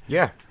read.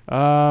 Yeah.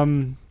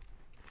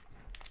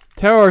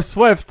 Taylor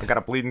Swift. I got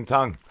a bleeding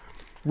tongue.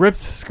 Rips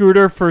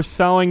scooter for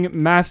selling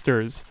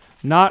masters,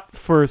 not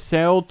for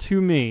sale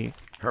to me.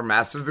 Her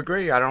master's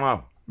degree? I don't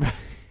know.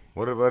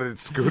 What did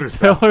Scooter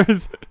sell?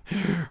 Taylor's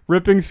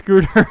ripping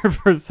Scooter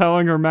for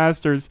selling her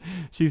masters.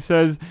 She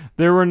says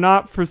they were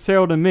not for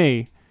sale to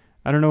me.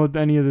 I don't know what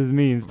any of this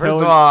means.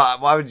 First of all,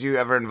 why would you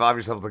ever involve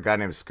yourself with a guy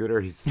named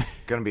Scooter? He's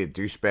gonna be a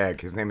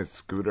douchebag. His name is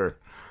Scooter.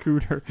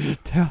 Scooter.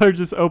 Taylor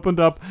just opened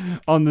up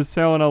on the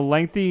sale in a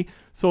lengthy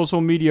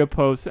social media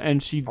post,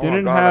 and she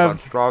didn't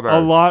have a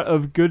lot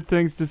of good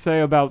things to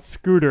say about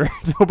Scooter.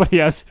 Nobody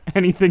has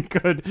anything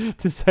good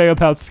to say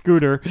about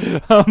Scooter.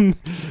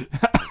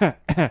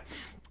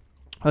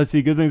 Let's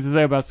see, good things to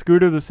say about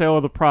Scooter, the sale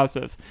of the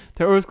process.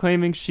 Taylor was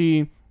claiming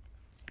she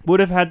would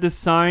have had to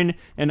sign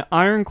an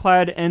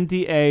ironclad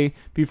NDA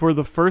before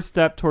the first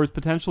step towards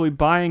potentially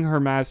buying her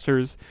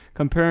masters,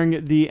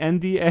 comparing the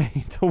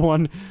NDA to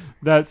one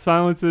that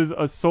silences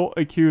assault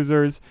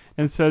accusers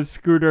and says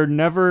Scooter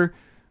never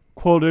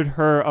quoted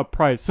her a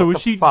price. So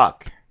was she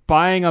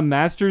buying a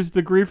master's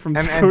degree from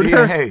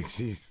Scooter?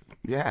 NDA,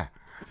 yeah,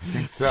 I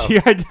think so. She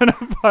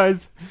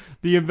identifies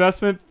the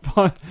investment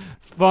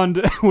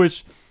fund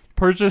which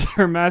purchased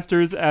her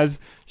masters as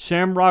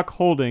Shamrock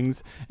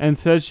Holdings and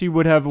says she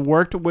would have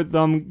worked with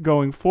them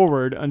going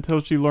forward until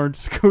she learned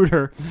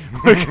Scooter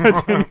would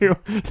continue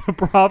to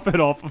profit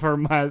off of her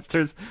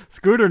masters.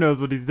 Scooter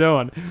knows what he's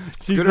doing.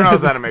 Scooter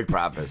knows how to make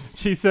profits.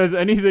 She says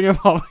anything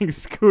involving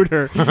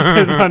Scooter is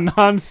a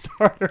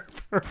non-starter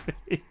for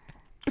me.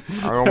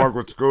 I don't work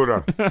with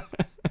Scooter.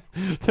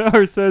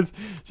 Taylor says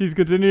she's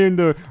continuing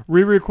to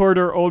re-record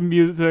her old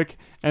music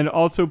and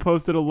also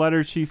posted a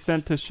letter she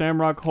sent to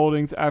Shamrock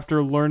Holdings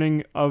after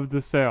learning of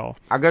the sale.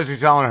 I guess she's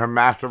selling her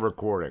master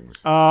recordings.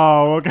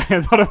 Oh, okay.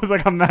 I thought it was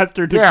like a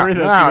master degree.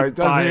 It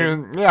doesn't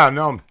even. Yeah,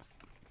 no.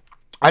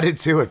 I did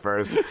too at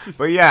first,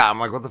 but yeah, I'm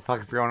like, what the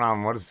fuck is going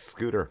on? What is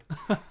Scooter?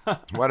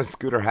 Why does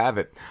Scooter have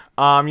it?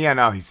 Yeah,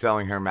 no, he's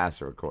selling her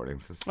master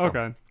recordings. So.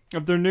 Okay.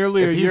 If they're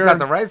nearly a year, he's got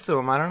the rights to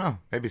them, I don't know.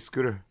 Maybe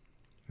Scooter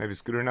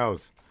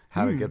knows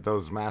how to get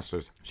those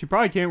masters. She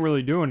probably can't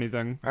really do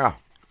anything. Yeah.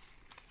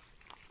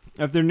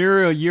 After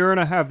nearly a year and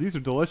a half, these are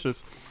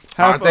delicious.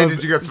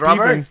 Did you get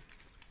strawberry?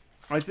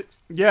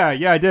 Yeah,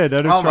 I did.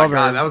 That is oh strawberry. My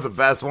god, that was the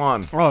best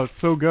one. Oh, it's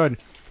so good.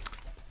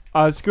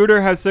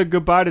 Scooter has said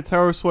goodbye to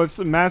Taylor Swift's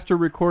master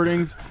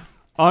recordings,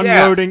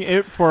 unloading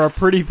it for a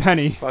pretty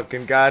penny.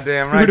 Fucking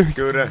goddamn right,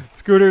 Scooter.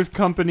 Scooter's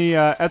company,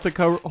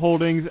 Ethica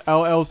Holdings,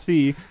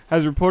 LLC,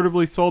 has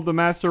reportedly sold the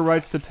master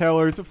rights to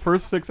Taylor's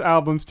first 6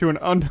 albums to an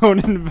unknown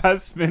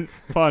investment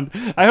fund.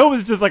 I hope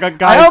it's just like a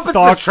guy I hope it's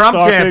the Trump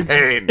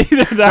campaign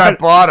that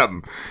bought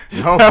him.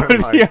 That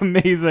would be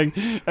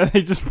amazing. And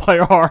they just play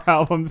our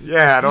albums.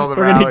 Yeah, at all the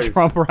rallies. Any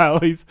Trump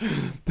rallies.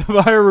 The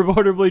buyer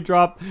reportedly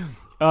dropped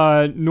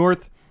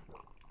north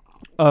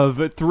of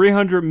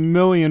 $300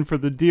 million for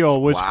the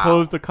deal, which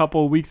closed a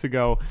couple of weeks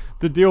ago.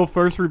 The deal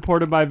first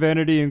reported by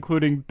Vanity,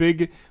 including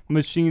Big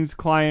Machine's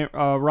client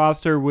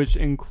roster, which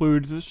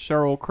includes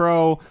Sheryl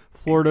Crow,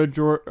 Florida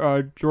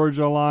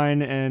Georgia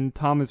Line, and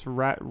Thomas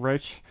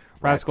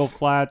Rascal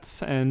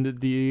Flatts, and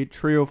the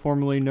trio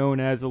formerly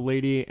known as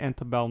Lady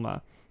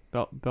Antebellum.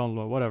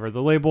 Whatever.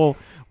 The label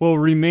will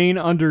remain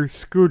under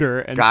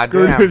Scooter and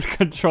Scooter's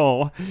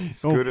control.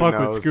 Scooter Don't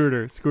fuck knows. with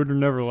Scooter. Scooter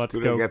never lets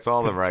go. Scooter gets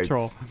all the rights.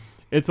 Control.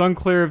 It's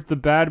unclear if the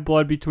bad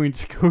blood between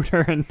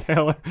Scooter and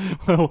Taylor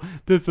will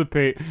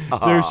dissipate.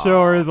 There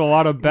sure is a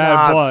lot of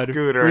bad blood.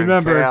 Scooter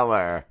Remember, and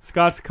Taylor.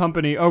 Scott's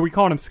company. Oh, we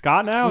calling him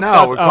Scott now?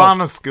 No, we're calling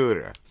him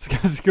Scooter.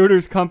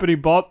 Scooter's company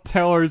bought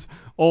Taylor's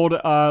old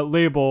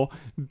label,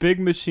 Big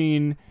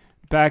Machine,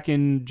 back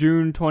in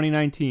June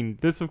 2019.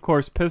 This, of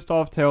course, pissed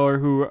off Taylor,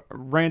 who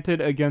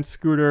ranted against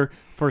Scooter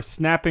for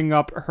snapping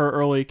up her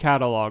early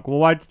catalog. Well,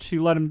 why did she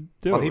let him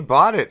do it? Well, he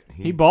bought it.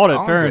 He bought it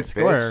owns fair it, and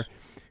square. bitch.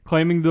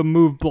 Claiming the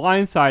move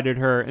blindsided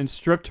her and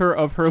stripped her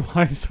of her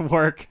life's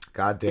work.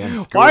 Goddamn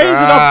Scooter. Why is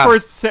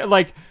it up for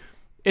like?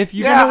 If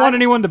you didn't want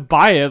anyone to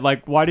buy it,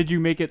 like, why did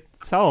you make it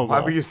sellable? Why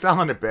were you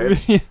selling it,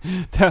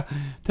 bitch?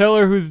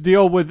 Taylor, whose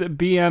deal with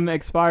BM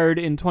expired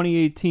in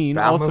 2018,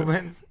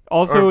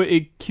 also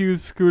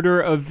accused Scooter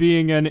of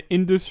being an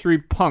industry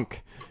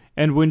punk.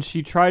 And when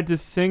she tried to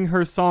sing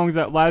her songs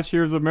at last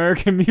year's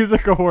American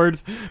Music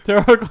Awards,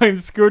 Taylor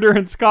claimed Scooter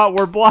and Scott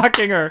were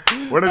blocking her.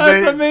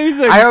 That's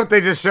amazing. I hope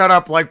they just showed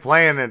up like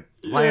playing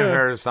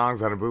her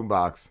songs on a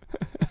boombox,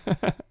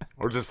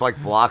 or just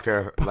like blocked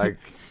her, like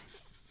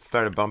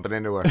started bumping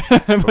into her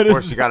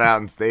before she got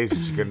out on stage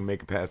and she couldn't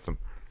make it past them.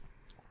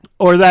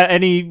 Or that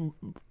any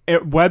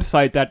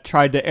website that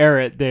tried to air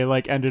it, they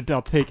like ended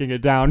up taking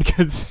it down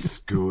because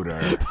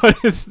Scooter. But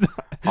it's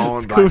not.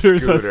 Owned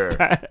Scooter's by Scooter. a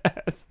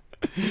badass.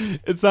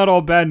 It's not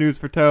all bad news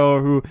for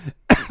Taylor, who,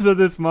 as of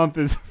this month,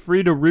 is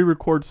free to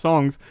re-record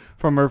songs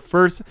from her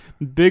first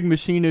Big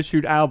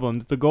Machine-issued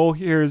albums. The goal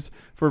here is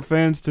for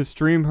fans to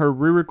stream her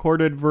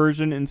re-recorded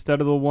version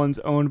instead of the ones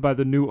owned by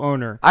the new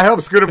owner. I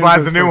hope Scooter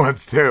buys the new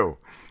ones, too.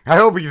 I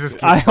hope he just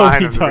keeps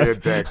buying them to be a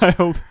dick.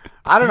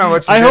 I don't know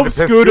what she did to piss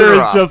Scooter is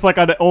off. just like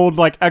an old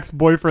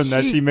ex-boyfriend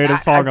that she made a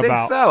song I think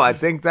about. so. I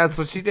think that's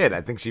what she did.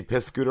 I think she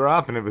pissed Scooter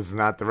off, and it was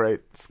not the right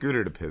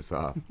Scooter to piss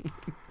off.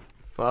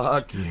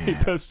 Fuck yeah. He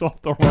pissed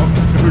off the wrong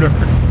Scooter.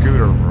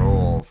 Scooter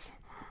rules.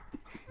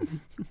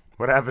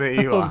 What happened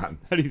to Elon?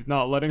 That he's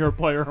not letting her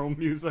play her own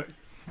music.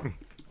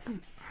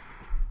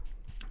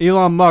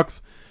 Elon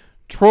Musk,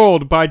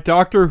 trolled by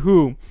Doctor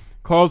Who,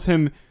 calls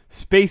him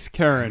Space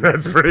Karen.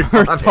 That's pretty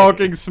for funny.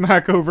 talking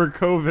smack over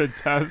COVID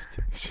test.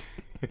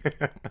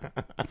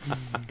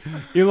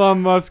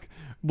 Elon Musk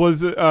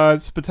was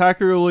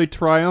spectacularly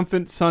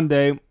triumphant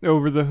Sunday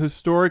over the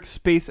historic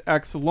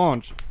SpaceX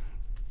launch.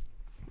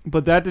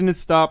 But that didn't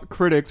stop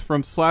critics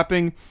from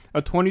slapping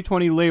a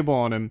 2020 label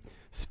on him,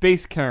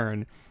 Space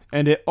Karen,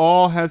 and it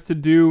all has to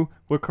do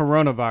with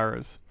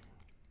coronavirus.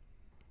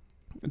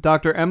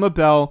 Dr. Emma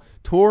Bell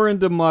tore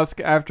into Musk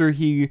after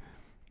he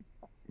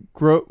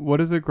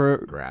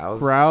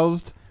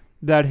groused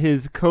that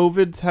his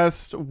COVID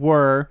tests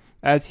were,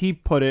 as he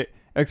put it,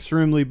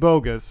 extremely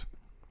bogus.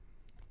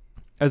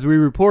 As we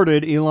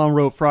reported, Elon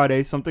wrote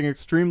Friday, something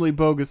extremely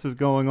bogus is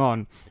going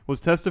on. Was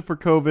tested for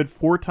COVID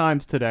 4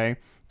 times today.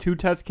 2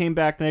 tests came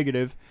back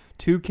negative.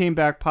 2 came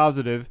back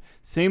positive.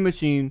 Same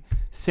machine,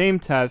 same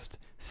test,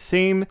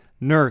 same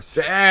nurse.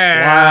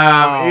 Damn,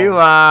 Wow.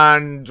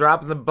 Elon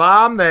dropping the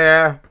bomb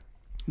there.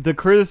 The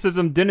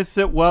criticism didn't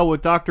sit well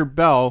with Dr.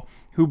 Bell,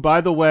 who,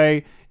 by the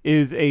way,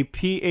 is a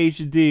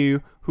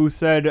PhD who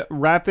said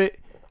rapid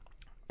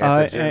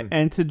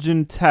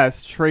antigen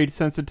tests trade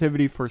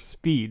sensitivity for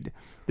speed.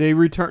 They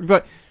returned,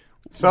 but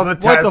so the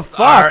what the tests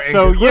fuck? are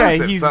So yeah,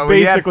 inconclusive. he's So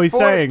he had basically 4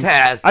 saying,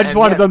 tests I just and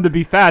wanted yet- them to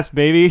be fast,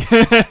 baby.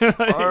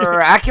 or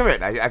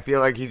accurate. I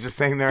feel like he's just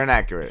saying they're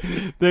inaccurate.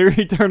 They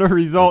return a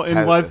result in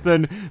Test- less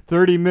than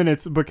 30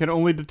 minutes, but can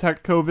only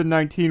detect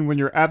COVID-19 when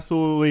you're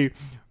absolutely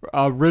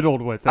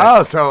riddled with it.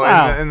 Oh, so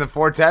Wow. in the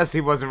 4 tests,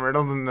 he wasn't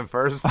riddled in the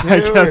first 2, I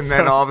guess and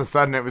then so. all of a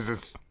sudden it was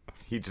just,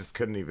 he just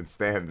couldn't even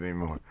stand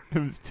anymore. It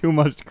was too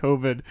much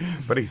COVID.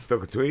 But he still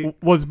could tweet.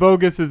 What's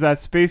bogus is that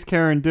Space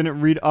Karen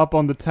didn't read up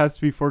on the test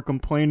before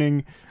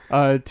complaining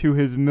to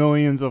his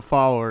millions of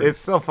followers. It's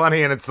still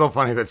funny, and it's still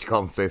funny that you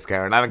call him Space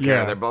Karen. I don't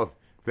care. Yeah.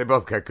 They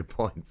both got good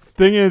points.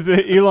 Thing is,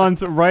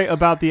 Elon's right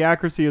about the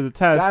accuracy of the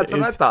test. That's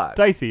what I It's thought.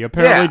 dicey.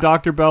 Apparently, Yeah.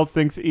 Dr. Bell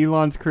thinks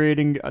Elon's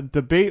creating a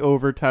debate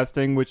over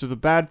testing, which is a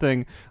bad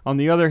thing. On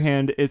the other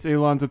hand, it's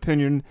Elon's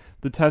opinion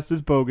the test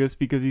is bogus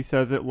because he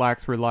says it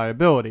lacks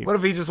reliability. What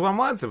if he just went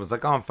once? It was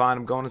like, oh, I'm fine.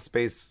 I'm going to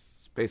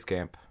space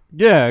camp.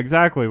 Yeah,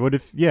 exactly. What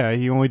if,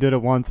 he only did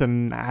it once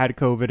and had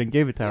COVID and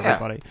gave it to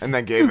everybody? And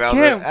then gave You out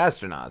the can't-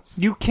 astronauts.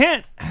 You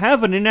can't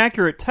have an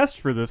inaccurate test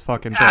for this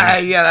fucking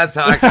thing. Yeah, that's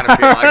how I kind of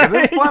feel. Like, at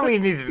this point, we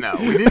need to know.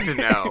 We need to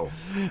know.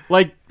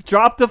 Like,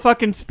 drop the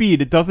fucking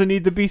speed. It doesn't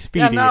need to be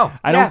speedy. no.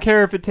 I Yeah. don't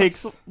care if it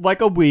takes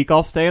like a week.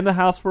 I'll stay in the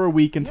house for a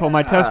week until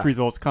my test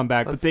results come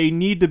back. But they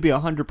need to be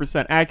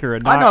 100%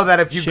 accurate. I not know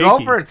that if you go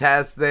shaky. for a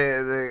test,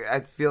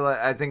 I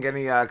think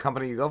any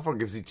company you go for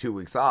gives you 2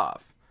 weeks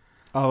off.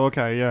 Oh,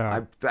 okay,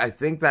 yeah. I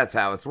think that's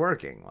how it's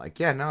working. Like,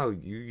 yeah, no,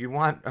 you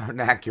want an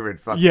accurate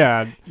fucking...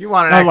 Yeah. You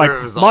want an I'm accurate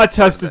like, result. my for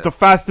test is the this.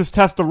 fastest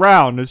test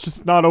around. It's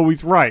just not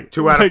always right.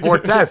 2 out of 4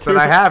 Like, tests, and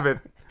I have it.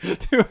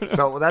 2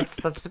 So that's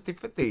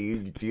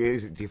 50-50. Do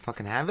you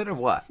fucking have it or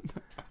what?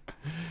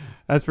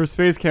 As for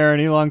Space Karen,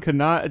 Elon could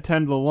not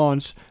attend the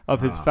launch of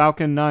his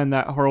Falcon 9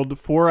 that hurled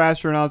 4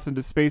 astronauts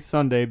into space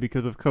Sunday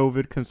because of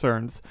COVID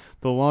concerns.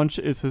 The launch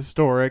is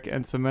historic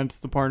and cements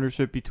the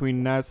partnership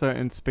between NASA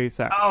and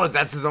SpaceX. Oh,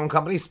 that's his own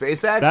company,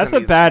 SpaceX? That's I a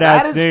mean, badass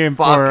that is name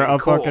for fucking a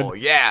cool.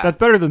 fucking... Yeah. That's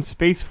better than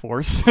Space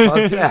Force.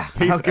 Fuck yeah.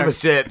 I don't give a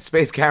SpaceX. shit.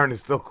 Space Karen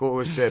is still cool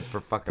as shit for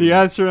fucking... The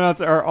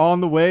astronauts are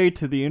on the way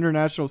to the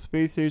International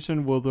Space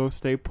Station, will though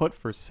stay put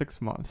for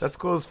 6 months. That's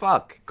cool as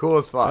fuck. Cool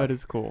as fuck. That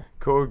is cool.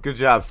 Cool. Good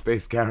job,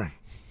 Space Karen.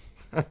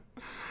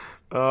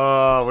 What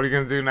are you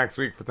gonna do next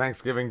week for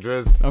Thanksgiving,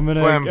 Driz? I'm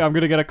Slim.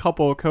 gonna get a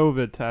couple of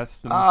COVID tests.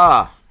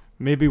 And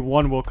maybe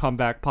 1 will come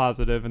back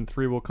positive and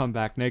 3 will come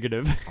back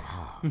negative.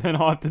 And then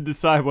I'll have to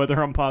decide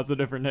whether I'm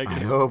positive or I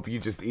negative. hope you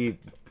just eat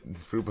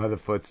fruit by the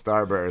foot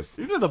Starburst.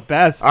 These are the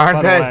best,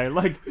 aren't by they? the way.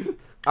 Like,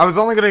 I was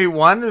only gonna eat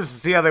 1 just to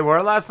see how they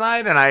were last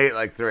night, and I ate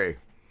like 3.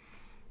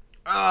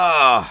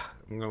 I'm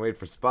gonna wait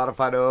for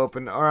Spotify to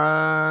open,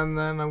 and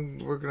then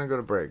we're gonna go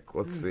to break.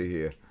 Let's see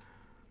here.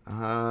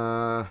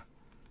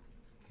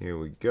 Here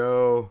we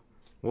go.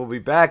 We'll be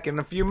back in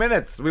a few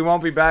minutes. We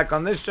won't be back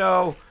on this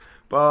show,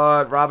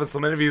 but Rob and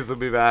Slim Interviews will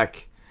be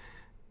back.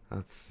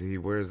 Let's see,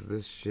 where's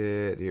this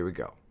shit? Here we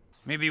go.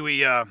 Maybe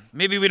we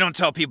don't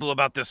tell people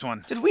about this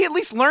one. Did we at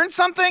least learn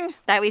something?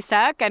 That we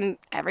suck and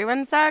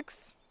everyone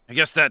sucks? I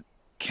guess that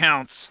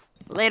counts.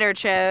 Later,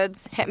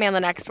 chodes. Hit me on the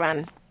next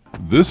one.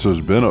 This has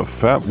been a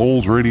Fat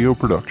Moles Radio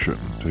production.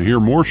 To hear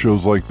more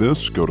shows like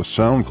this, go to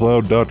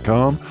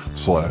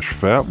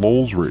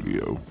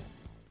soundcloud.com/FatMolesRadio.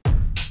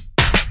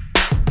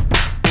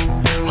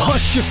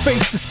 Hush Your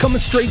Face is coming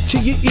straight to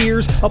your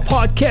ears. A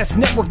podcast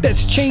network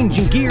that's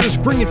changing gears,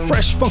 bringing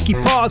fresh funky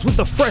pods with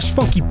a fresh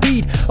funky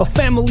beat. A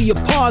family of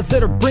pods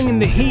that are bringing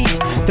the heat.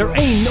 There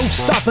ain't no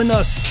stopping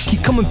us.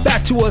 Keep coming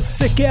back to us,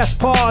 sick ass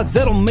pods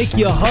that'll make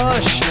you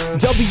hush.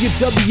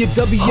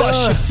 www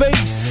Hush Your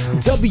Face.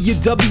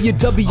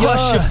 www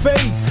Hush Your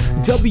Face.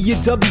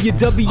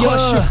 www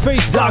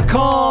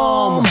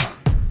HushYourFace.com.